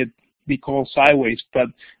rather see it be called sideways, but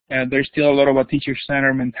there's still a lot of a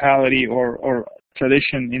teacher-centered mentality or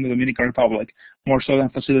tradition in the Dominican Republic, more so than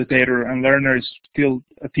facilitator and learner is still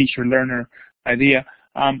a teacher-learner idea.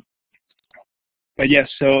 But yes,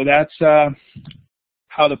 so that's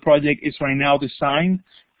how the project is right now designed,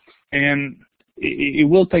 and it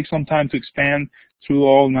will take some time to expand through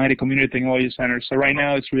all 90 community technology centers. So right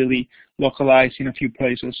now it's really localized in a few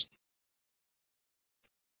places.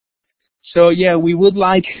 So yeah, we would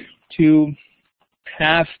like to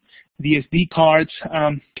have the SD cards.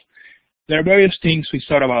 There are various things we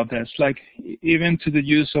thought about this, like even to the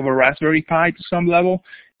use of a Raspberry Pi to some level.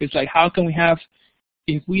 It's like, how can we have,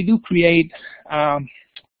 if we do create a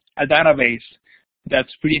database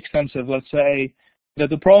that's pretty extensive, let's say, that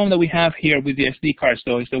the problem that we have here with the SD cards,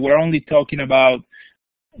 though, is that we're only talking about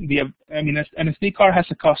an SD card has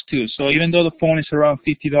a cost too. So even though the phone is around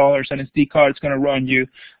 $50, an SD card is going to run you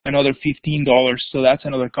another $15. So that's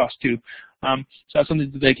another cost too. So that's something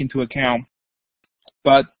to take into account.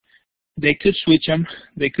 But they could switch them.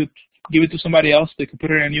 They could give it to somebody else. They could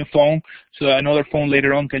put it in a new phone so that another phone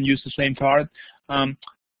later on can use the same card.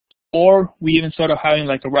 Or we even thought of having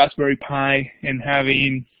like a Raspberry Pi and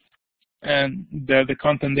having the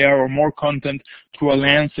content there, or more content through a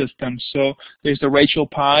LAN system. So there's the Racial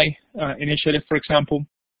Pi initiative, for example.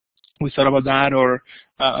 We thought about that, or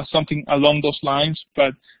something along those lines,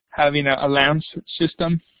 but having a LAN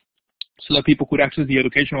system so that people could access the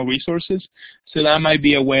educational resources. So that might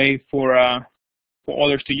be a way for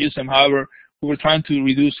others to use them. However, we were trying to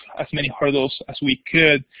reduce as many hurdles as we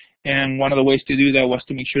could, and one of the ways to do that was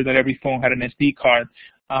to make sure that every phone had an SD card.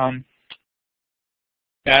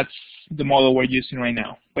 That's the model we're using right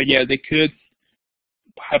now. But yeah, they could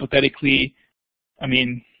hypothetically,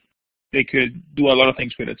 they could do a lot of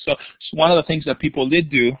things with it. So one of the things that people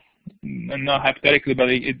did do, and not hypothetically, but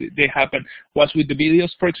they happened, was with the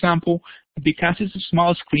videos, for example. Because it's a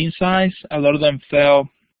small screen size, a lot of them felt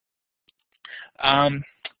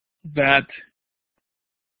that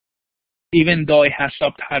even though it has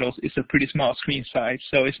subtitles, it's a pretty small screen size.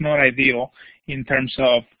 So it's not ideal in terms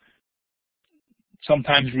of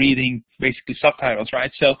sometimes reading basically subtitles,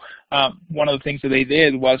 right? So one of the things that they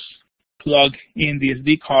did was plug in the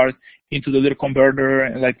SD card into the little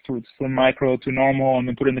converter, like from micro to normal, and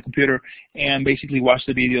then put it in the computer, and basically watch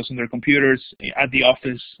the videos on their computers at the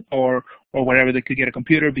office or wherever they could get a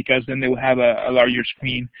computer, because then they would have a larger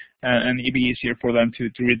screen and it'd be easier for them to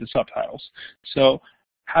read the subtitles. So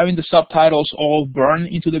having the subtitles all burn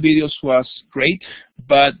into the videos was great,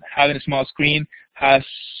 but having a small screen has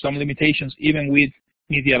some limitations, even with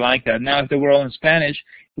media like that. Now, if they were all in Spanish,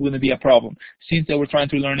 it wouldn't be a problem. Since they were trying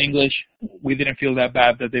to learn English, we didn't feel that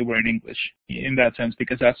bad that they were in English in that sense,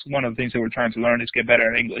 because that's one of the things that we're trying to learn, is get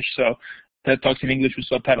better at English. So TED Talks in English with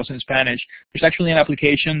subtitles in Spanish. There's actually an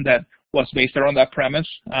application that was based around that premise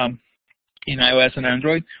in iOS and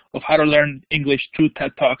Android of how to learn English through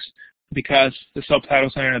TED Talks, because the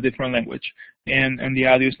subtitles are in a different language and the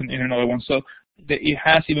audio is in another one. So it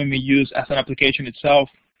has even been used as an application itself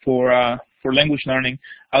for language learning.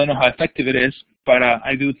 I don't know how effective it is, but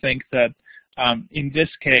I do think that in this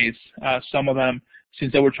case, some of them,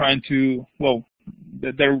 since they were trying to, well,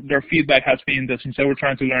 their feedback has been that since they were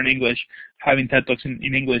trying to learn English, having TED Talks in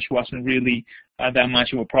English wasn't really that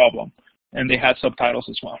much of a problem, and they had subtitles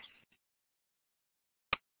as well.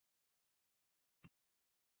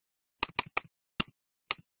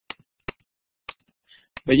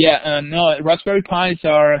 But yeah, no, Raspberry Pis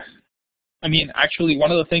are, actually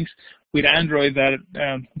one of the things with Android that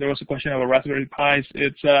there was a question about Raspberry Pis.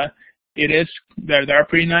 They're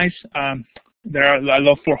pretty nice. They're I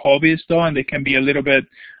love for hobbyists though, and they can be a little bit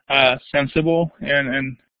sensible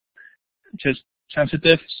and just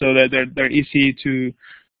sensitive, so that they're easy to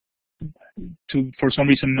for some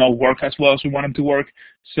reason not work as well as we want them to work.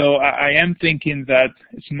 So I am thinking that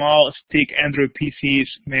small stick Android PCs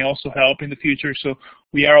may also help in the future. So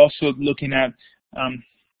we are also looking at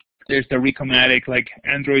there's the Recomatic, like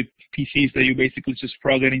Android PCs that you basically just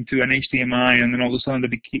plug it into an HDMI, and then all of a sudden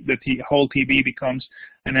the whole TV becomes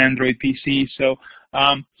an Android PC. So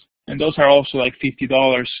and those are also like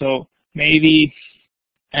 $50. So maybe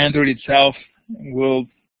Android itself will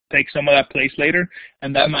take some of that place later,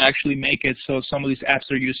 and that might actually make it so some of these apps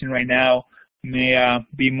they're using right now may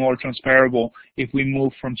be more transferable if we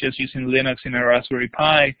move from just using Linux in a Raspberry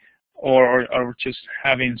Pi or just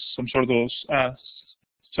having some sort of those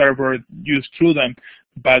server used through them,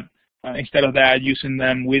 but instead of that, using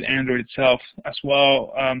them with Android itself as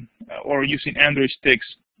well, or using Android sticks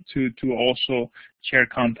to also share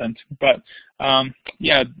content. But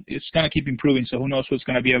yeah, it's going to keep improving, so who knows what's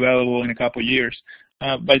going to be available in a couple of years.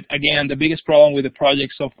 But again, the biggest problem with the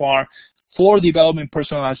project so far for developing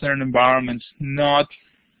personalized learning environments, not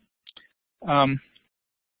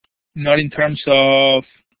in terms of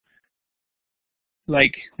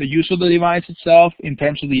like the use of the device itself, in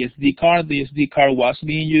terms of the SD card. The SD card was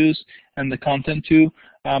being used and the content too,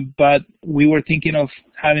 but we were thinking of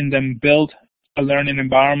having them build a learning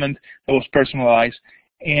environment that was personalized,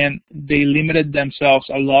 and they limited themselves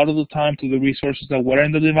a lot of the time to the resources that were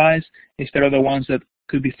in the device instead of the ones that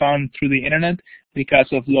could be found through the internet because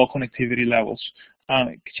of low connectivity levels.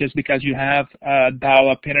 Just because you have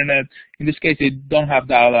dial-up internet, in this case they don't have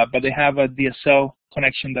dial-up, but they have a DSL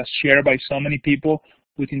connection that's shared by so many people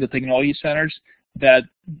within the technology centers that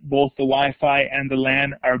both the Wi-Fi and the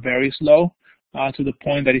LAN are very slow, to the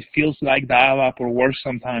point that it feels like dial-up or worse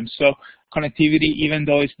sometimes. So connectivity, even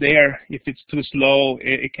though it's there, if it's too slow,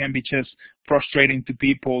 it can be just frustrating to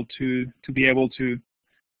people to be able to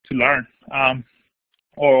learn.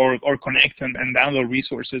 Or connect and download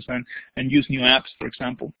resources and use new apps, for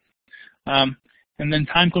example. And then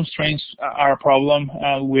time constraints are a problem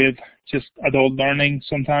with just adult learning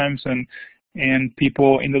sometimes, and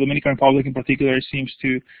people in the Dominican Republic in particular, it seems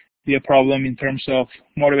to be a problem in terms of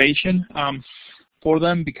motivation for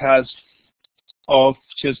them because of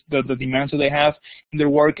just the demands that they have in their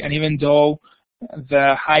work. And even though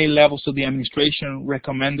the high levels of the administration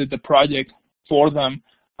recommended the project for them,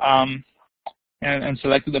 and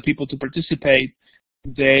selected the people to participate,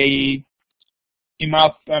 their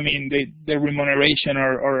remuneration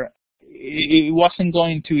or it wasn't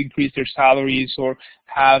going to increase their salaries or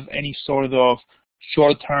have any sort of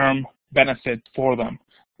short-term benefit for them.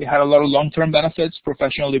 They had a lot of long-term benefits,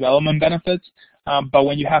 professional development benefits, but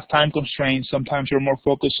when you have time constraints, sometimes you're more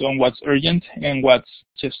focused on what's urgent and what's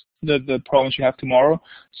just the problems you have tomorrow.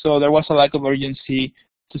 So there was a lack of urgency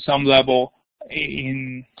to some level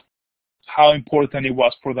in how important it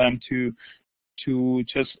was for them to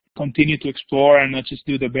just continue to explore and not just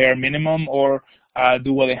do the bare minimum or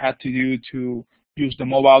do what they had to do to use the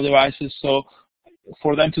mobile devices. So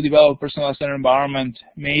for them to develop a personalized learning environment,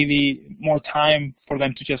 maybe more time for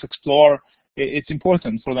them to just explore, it's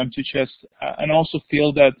important for them to just, and also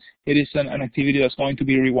feel that it is an activity that's going to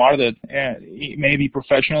be rewarded, maybe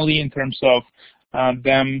professionally in terms of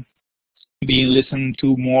them being listened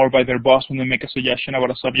to more by their boss when they make a suggestion about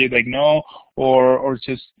a subject they know, or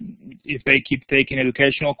just if they keep taking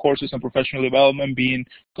educational courses and professional development, being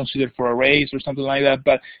considered for a raise or something like that.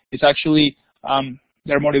 But it's actually,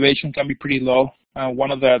 their motivation can be pretty low. One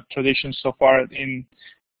of the traditions so far in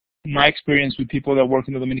my experience with people that work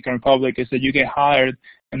in the Dominican Republic is that you get hired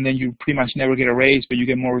and then you pretty much never get a raise, but you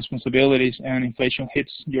get more responsibilities and inflation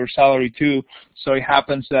hits your salary too. So it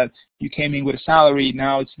happens that you came in with a salary,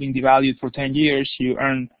 now it's been devalued for 10 years, you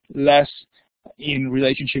earn less in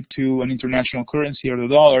relationship to an international currency or the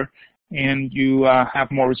dollar, and you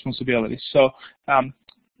have more responsibilities. So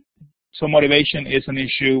so motivation is an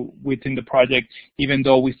issue within the project, even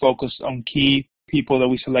though we focus on key people that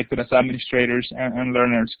we selected as administrators and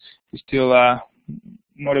learners. It's still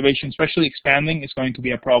motivation, especially expanding, is going to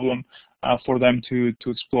be a problem for them to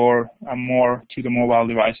explore more through the mobile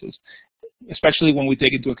devices, especially when we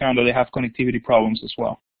take into account that they have connectivity problems as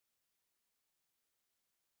well.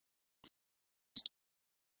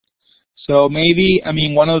 So maybe,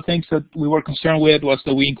 one of the things that we were concerned with was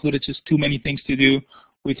that we included just too many things to do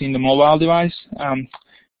within the mobile device.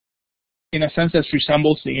 In a sense, that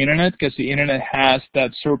resembles the internet, because the internet has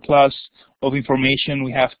that surplus of information.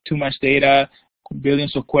 We have too much data,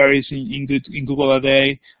 billions of queries in Google a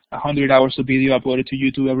day, 100 hours of video uploaded to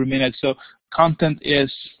YouTube every minute. So content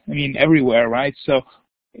is, everywhere, right? So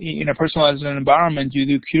in a personalized environment, you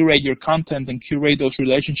do curate your content and curate those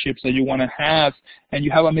relationships that you want to have. And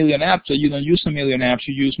you have a million apps, so you don't use a million apps.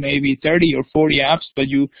 You use maybe 30 or 40 apps, but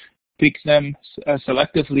you pick them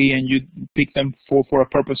selectively, and you pick them for a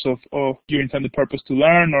purpose of your intended purpose to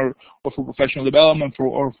learn, or for professional development,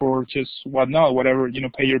 or for just whatever,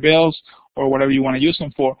 pay your bills or whatever you want to use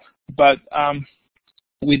them for. But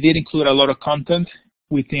we did include a lot of content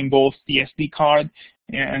within both the SD card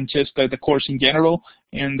and just the course in general,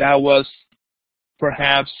 and that was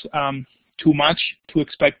perhaps too much to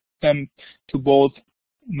expect them to both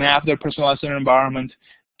map their personalized learning environment,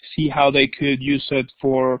 see how they could use it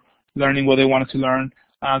for learning what they wanted to learn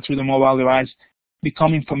through the mobile device,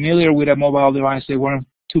 becoming familiar with a mobile device they weren't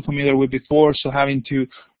too familiar with before, so having to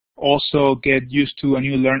also get used to a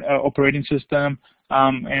new operating system,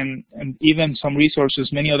 and even some resources,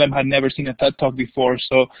 many of them had never seen a TED Talk before,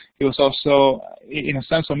 so it was also, in a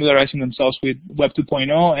sense, familiarizing themselves with Web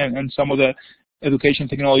 2.0 and some of the education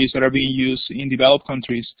technologies that are being used in developed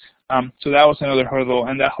countries. So that was another hurdle,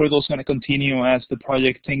 and that hurdle is going to continue as the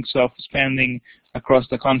project thinks of expanding across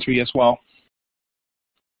the country as well.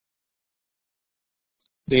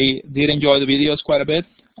 They did enjoy the videos quite a bit.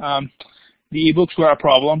 The ebooks were a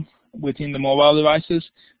problem within the mobile devices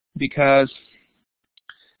because,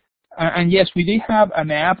 and yes, we did have an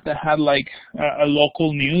app that had like a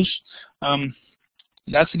local news.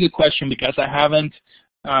 That's a good question because I haven't,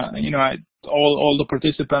 all the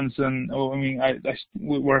participants and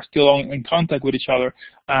we're still in contact with each other,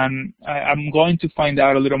 and I'm going to find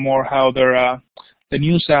out a little more how the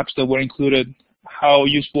news apps that were included, how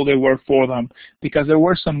useful they were for them, because there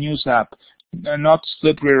were some news apps, not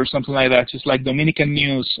Flipgrid or something like that, just like Dominican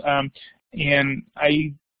News, and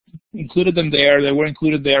I included them there. They were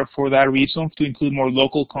included there for that reason, to include more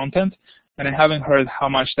local content, and I haven't heard how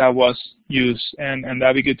much that was used, and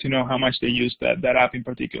that'd be good to know how much they used that app in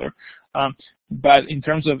particular. But in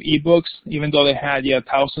terms of ebooks, even though they had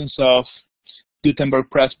thousands of Gutenberg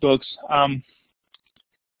Press books,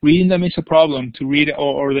 reading them is a problem. To read,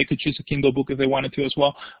 or they could choose a Kindle book if they wanted to as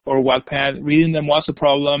well, or Wattpad. Reading them was a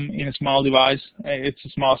problem in a small device. It's a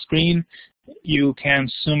small screen. You can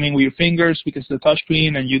zoom in with your fingers because it's a touch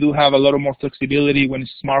screen, and you do have a lot more flexibility when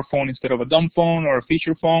it's a smartphone instead of a dumb phone or a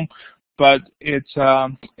feature phone, but it's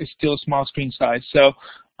still a small screen size. So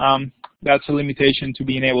that's a limitation to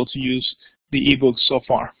being able to use the ebooks so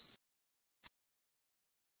far.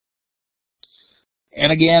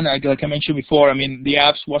 And again, like I mentioned before, I mean, the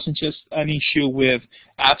apps wasn't just an issue with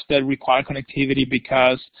apps that require connectivity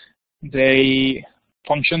because they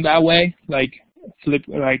function that way, like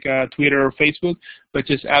Twitter or Facebook, but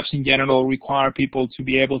just apps in general require people to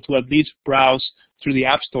be able to at least browse through the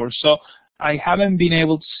App Store. So I haven't been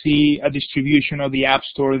able to see a distribution of the App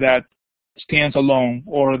Store that stands alone,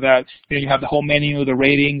 or that you have the whole menu, the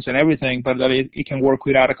ratings and everything, but that it can work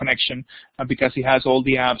without a connection because it has all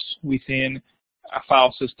the apps within a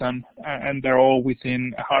file system, and they're all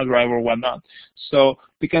within a hard drive or whatnot. So,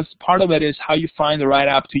 because part of it is how you find the right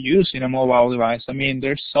app to use in a mobile device. I mean,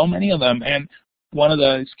 there's so many of them, and one of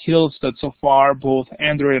the skills that so far both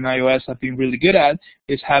Android and iOS have been really good at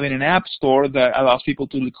is having an app store that allows people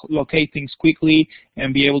to locate things quickly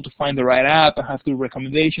and be able to find the right app and have good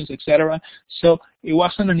recommendations, etc. So it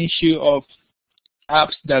wasn't an issue of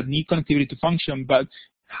apps that need connectivity to function, but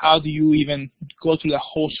how do you even go through the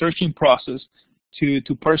whole searching process to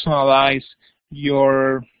personalize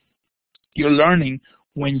your learning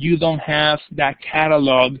when you don't have that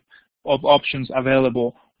catalog of options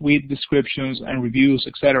available with descriptions and reviews,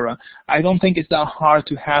 etc. I don't think it's that hard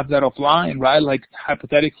to have that offline, right? Like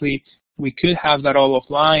hypothetically, we could have that all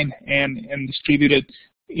offline and distribute it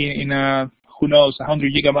in a, who knows,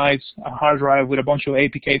 100 gigabytes, a hard drive with a bunch of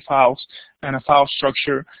APK files and a file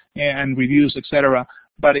structure and reviews, etc.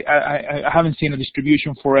 But I haven't seen a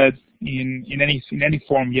distribution for it in any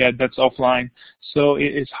form yet that's offline. So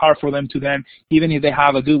it's hard for them to then, even if they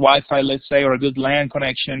have a good Wi-Fi, let's say, or a good LAN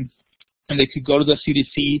connection, and they could go to the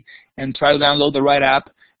CTC and try to download the right app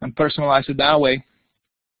and personalize it that way.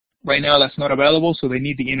 Right now that's not available, so they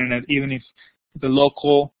need the internet, even if the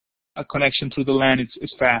local connection through the LAN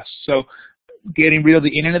is fast. So getting rid of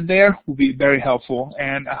the internet there would be very helpful,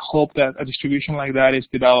 and I hope that a distribution like that is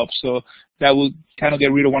developed. So that would kind of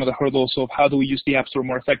get rid of one of the hurdles of how do we use the App Store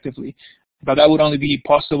more effectively. But that would only be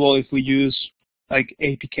possible if we use like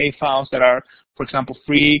APK files that are, for example,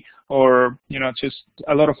 free, or just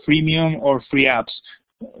a lot of freemium or free apps,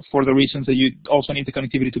 for the reasons that you also need the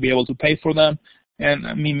connectivity to be able to pay for them. And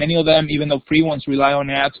I mean, many of them, even though free ones, rely on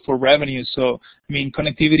ads for revenue. So I mean,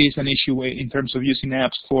 connectivity is an issue in terms of using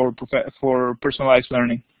apps for personalized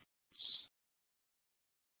learning.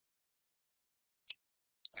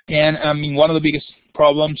 And I mean, one of the biggest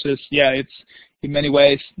problems is, it's in many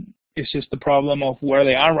ways, it's just the problem of where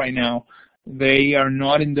they are right now. They are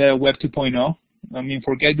not in the Web 2.0. I mean,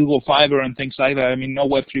 forget Google Fiber and things like that. I mean, no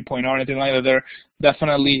Web 3.0 or anything like that. They're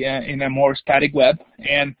definitely in a more static web,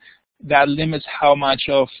 and that limits how much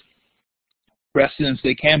of residents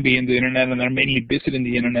they can be in the internet, and there are many visiting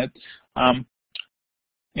the internet.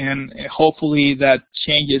 And hopefully that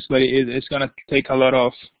changes, but it's going to take a lot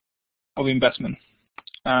of investment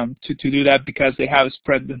to do that, because they have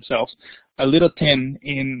spread themselves a little thin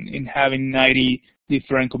in having 90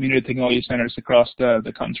 different community technology centers across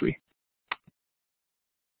the country.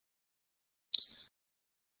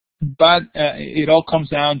 But it all comes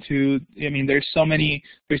down to, I mean, there's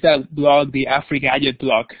that blog, the AfriGadget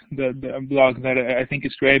blog, the blog that I think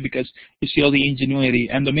is great because you see all the ingenuity,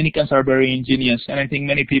 and Dominicans are very ingenious, and I think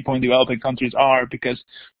many people in developing countries are, because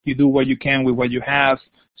you do what you can with what you have.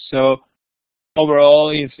 So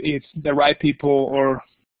overall, if the right people, or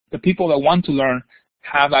the people that want to learn,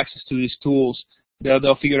 have access to these tools,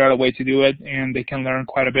 they'll figure out a way to do it, and they can learn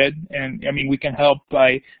quite a bit. And I mean, we can help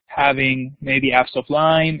by having maybe apps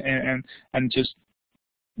offline and just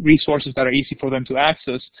resources that are easy for them to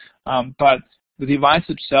access. But the device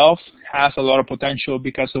itself has a lot of potential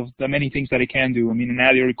because of the many things that it can do. I mean, an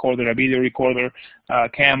audio recorder, a video recorder,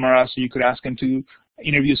 camera, so you could ask them to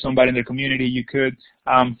interview somebody in their community. You could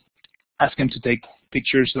ask them to take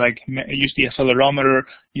pictures, like use the accelerometer,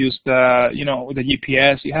 use the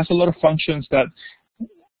GPS. It has a lot of functions that,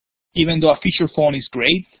 even though a feature phone is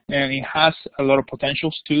great and it has a lot of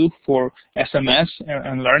potentials too for SMS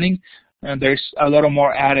and learning, and there's a lot of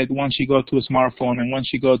more added once you go to a smartphone and once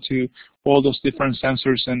you go to all those different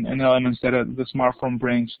sensors and elements that the smartphone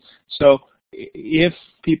brings. So if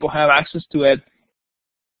people have access to it,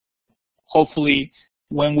 hopefully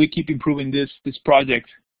when we keep improving this project,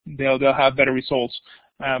 they'll have better results.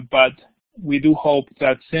 But we do hope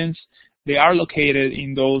that since they are located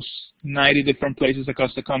in those 90 different places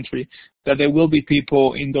across the country, that there will be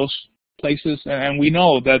people in those places, and we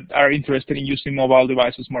know that are interested in using mobile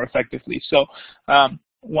devices more effectively. So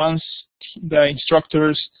once the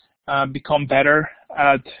instructors become better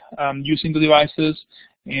at using the devices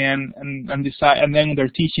and then they're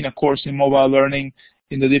teaching a course in mobile learning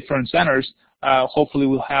in the different centers, hopefully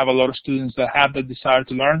we'll have a lot of students that have the desire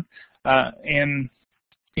to learn, and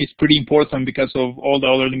it's pretty important because of all the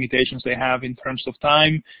other limitations they have in terms of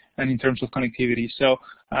time and in terms of connectivity. So,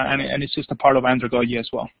 and it's just a part of andragogy as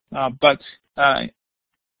well. But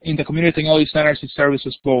in the community technology centers, it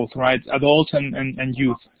services both, right, adults and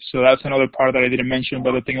youth. So that's another part that I didn't mention,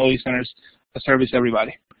 but the technology centers service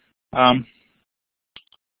everybody.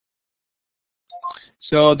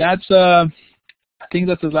 So that's, I think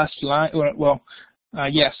that's the last slide. Well,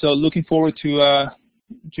 yeah, so looking forward to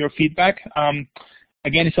your feedback.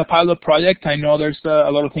 Again, it's a pilot project. I know there's a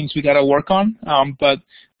lot of things we got to work on, but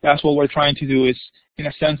that's what we're trying to do is, in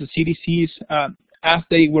a sense, the CTCs, as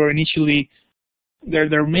they were initially,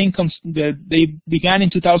 they began in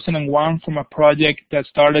 2001 from a project that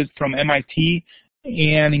started from MIT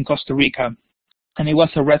and in Costa Rica. And it was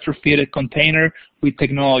a retrofitted container with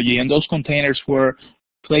technology. And those containers were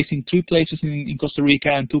placed in 3 places in Costa Rica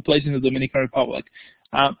and 2 places in the Dominican Republic.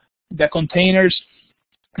 The containers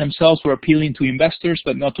themselves were appealing to investors,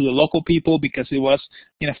 but not to the local people, because it was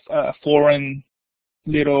in a foreign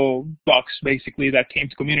little box, basically, that came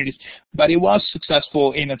to communities. But it was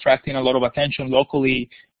successful in attracting a lot of attention locally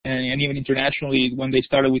and even internationally when they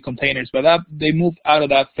started with containers. But they moved out of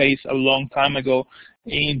that phase a long time ago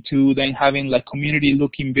into then having like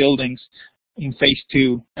community-looking buildings in phase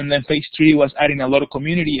 2. And then phase 3 was adding a lot of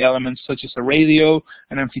community elements, such as a radio,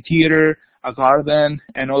 an amphitheater, a garden,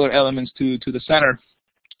 and other elements to the center.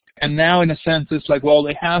 And now, in a sense, it's like, well,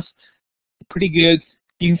 they have pretty good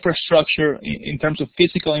infrastructure in terms of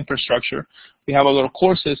physical infrastructure. We have a lot of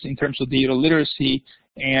courses in terms of digital literacy,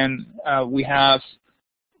 and we have,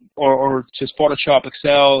 or just Photoshop,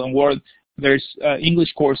 Excel, and Word. There's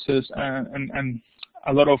English courses and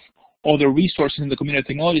a lot of other resources in the Community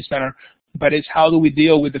Technology Center. But it's how do we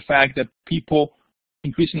deal with the fact that people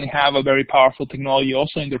increasingly have a very powerful technology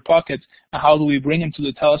also in their pockets, and how do we bring them to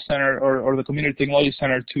the telecenter or the Community Technology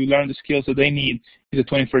Center to learn the skills that they need in the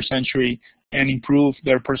 21st century and improve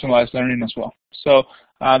their personalized learning as well. So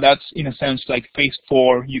that's, in a sense, like phase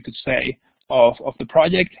 4, you could say, of the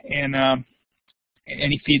project, and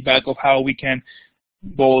any feedback of how we can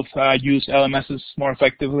both use LMSs more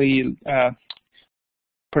effectively,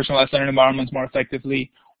 personalized learning environments more effectively,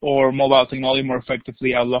 or mobile technology more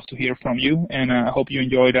effectively. I'd love to hear from you, and I hope you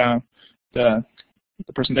enjoyed the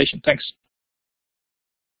presentation. Thanks.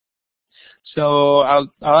 So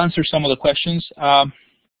I'll answer some of the questions.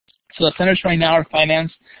 So the centers right now are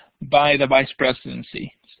financed by the Vice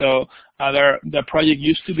Presidency. So the project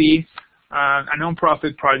used to be a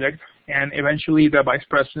nonprofit project, and eventually the Vice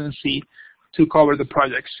Presidency took over the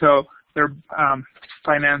project. So they're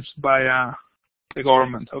financed by the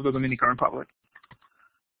government of the Dominican Republic.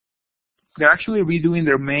 They're actually redoing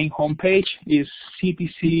their main homepage. Is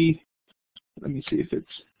CTC, let me see if it's,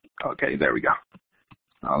 okay, there we go.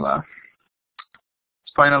 I'll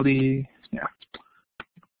finally, yeah.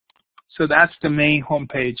 So that's the main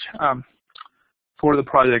homepage for the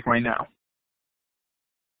project right now.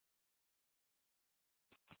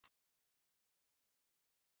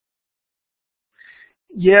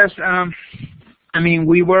 Yes, I mean,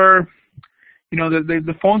 we were,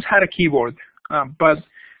 the phones had a keyboard, but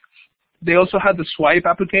they also had the swipe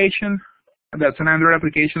application. That's an Android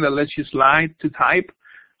application that lets you slide to type.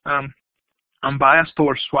 I'm biased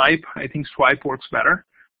towards swipe. I think swipe works better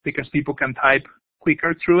because people can type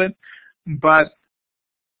quicker through it. But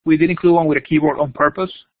we did include one with a keyboard on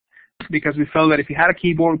purpose because we felt that if you had a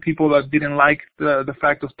keyboard, people that didn't like the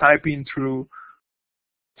fact of typing through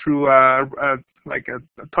like a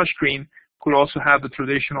touch screen could also have the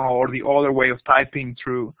traditional or the other way of typing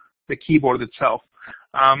through the keyboard itself.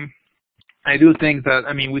 I do think that,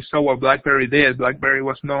 I mean, we saw what BlackBerry did. BlackBerry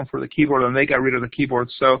was known for the keyboard, and they got rid of the keyboard.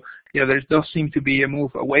 So, yeah, there does seem to be a move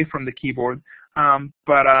away from the keyboard. Yeah,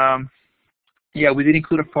 we did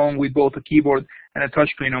include a phone with both a keyboard and a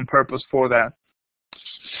touchscreen on purpose for that.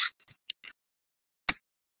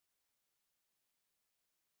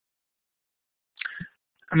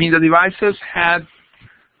 I mean, the devices had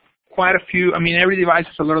quite a few. I mean, every device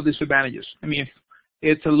has a lot of disadvantages. I mean,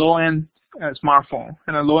 it's a low-end smartphone,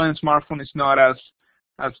 and a low-end smartphone is not as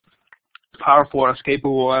powerful or as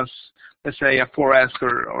capable as, let's say, a 4S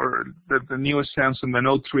or the newest Samsung, the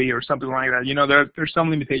Note 3 or something like that. There's some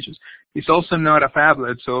limitations. It's also not a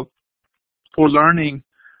tablet, so for learning,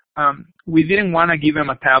 we didn't want to give them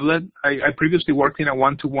a tablet. I previously worked in a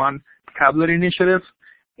one-to-one tablet initiative,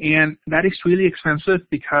 and that is really expensive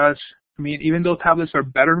because, I mean, even though tablets are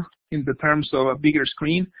better in the terms of a bigger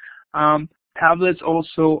screen, tablets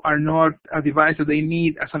also are not a device that they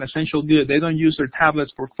need as an essential good. They don't use their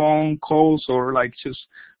tablets for phone calls or like just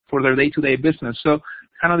for their day-to-day business. So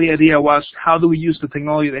kind of the idea was, how do we use the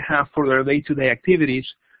technology they have for their day-to-day activities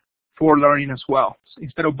for learning as well? So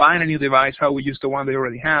instead of buying a new device, how we use the one they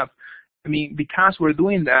already have. I mean, because we're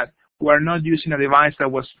doing that, we're not using a device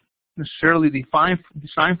that was necessarily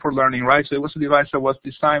designed for learning, right? So it was a device that was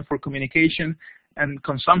designed for communication and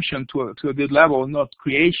consumption to a good level, not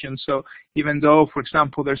creation. So even though, for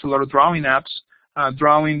example, there's a lot of drawing apps,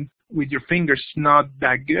 drawing with your fingers is not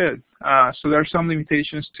that good. So there are some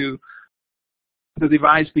limitations to the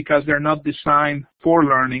device because they're not designed for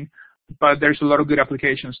learning, but there's a lot of good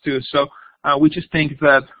applications too. So we just think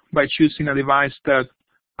that by choosing a device that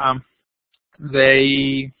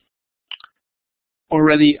they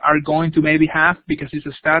already are going to maybe have because it's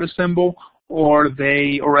a status symbol, or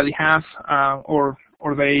they already have, or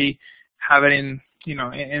they have it in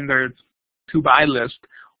in their to-buy list,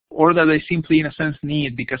 or that they simply, in a sense,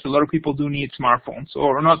 need, because a lot of people do need smartphones,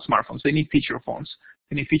 or not smartphones, they need feature phones.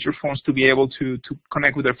 They need feature phones to be able to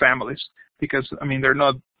connect with their families, because, I mean,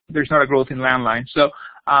 there's not a growth in landlines. So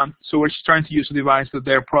we're just trying to use a device that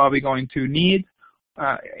they're probably going to need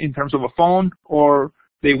in terms of a phone, or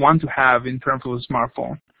they want to have in terms of a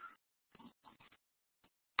smartphone.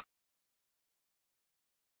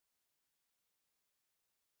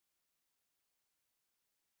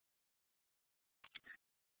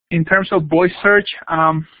 In terms of voice search,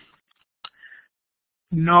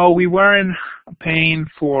 no, we weren't paying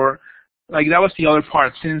for, like, that was the other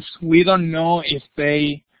part, since we don't know if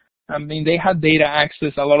they, I mean, they had data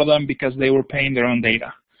access, a lot of them, because they were paying their own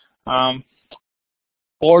data.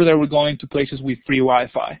 Or they were going to places with free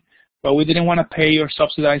Wi-Fi. But we didn't want to pay or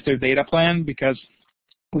subsidize their data plan because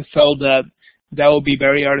we felt that that would be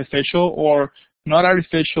very artificial, or not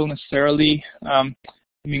artificial necessarily. I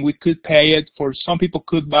mean, we could pay it for, some people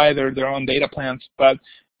could buy their own data plans, but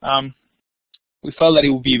we felt that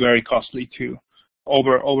it would be very costly too.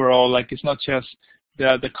 Overall, like, it's not just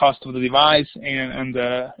the cost of the device and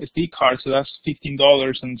the SD card, so that's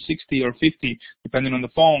 $15 and $60 or $50 depending on the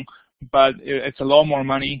phone, but it's a lot more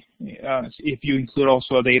money if you include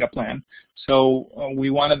also a data plan. So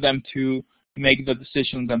we wanted them to make the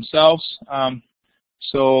decision themselves.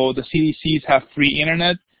 So the CTCs have free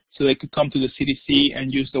internet, so they could come to the CTC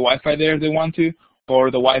and use the Wi-Fi there if they want to,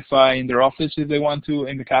 or the Wi-Fi in their office if they want to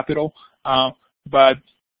in the Capitol. But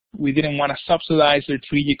we didn't want to subsidize their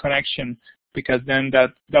 3G connection, because then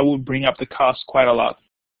that would bring up the cost quite a lot.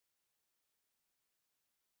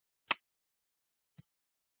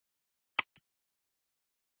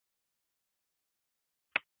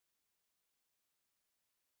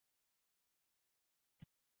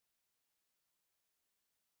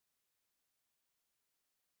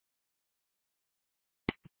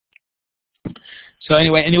 So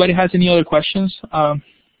anyway, anybody has any other questions?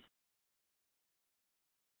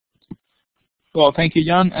 Well, thank you,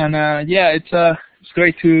 John. And yeah, it's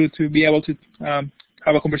great to be able to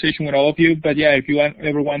have a conversation with all of you. But yeah, if you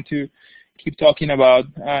ever want to keep talking about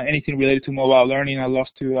anything related to mobile learning, I'd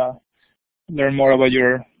love to learn more about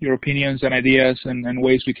your opinions and ideas and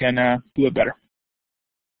ways we can do it better.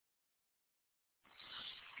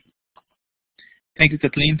 Thank you,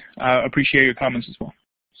 Kathleen. Appreciate your comments as well.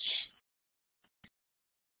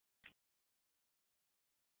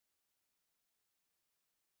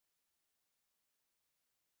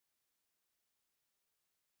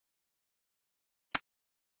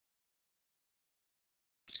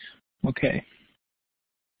 Okay.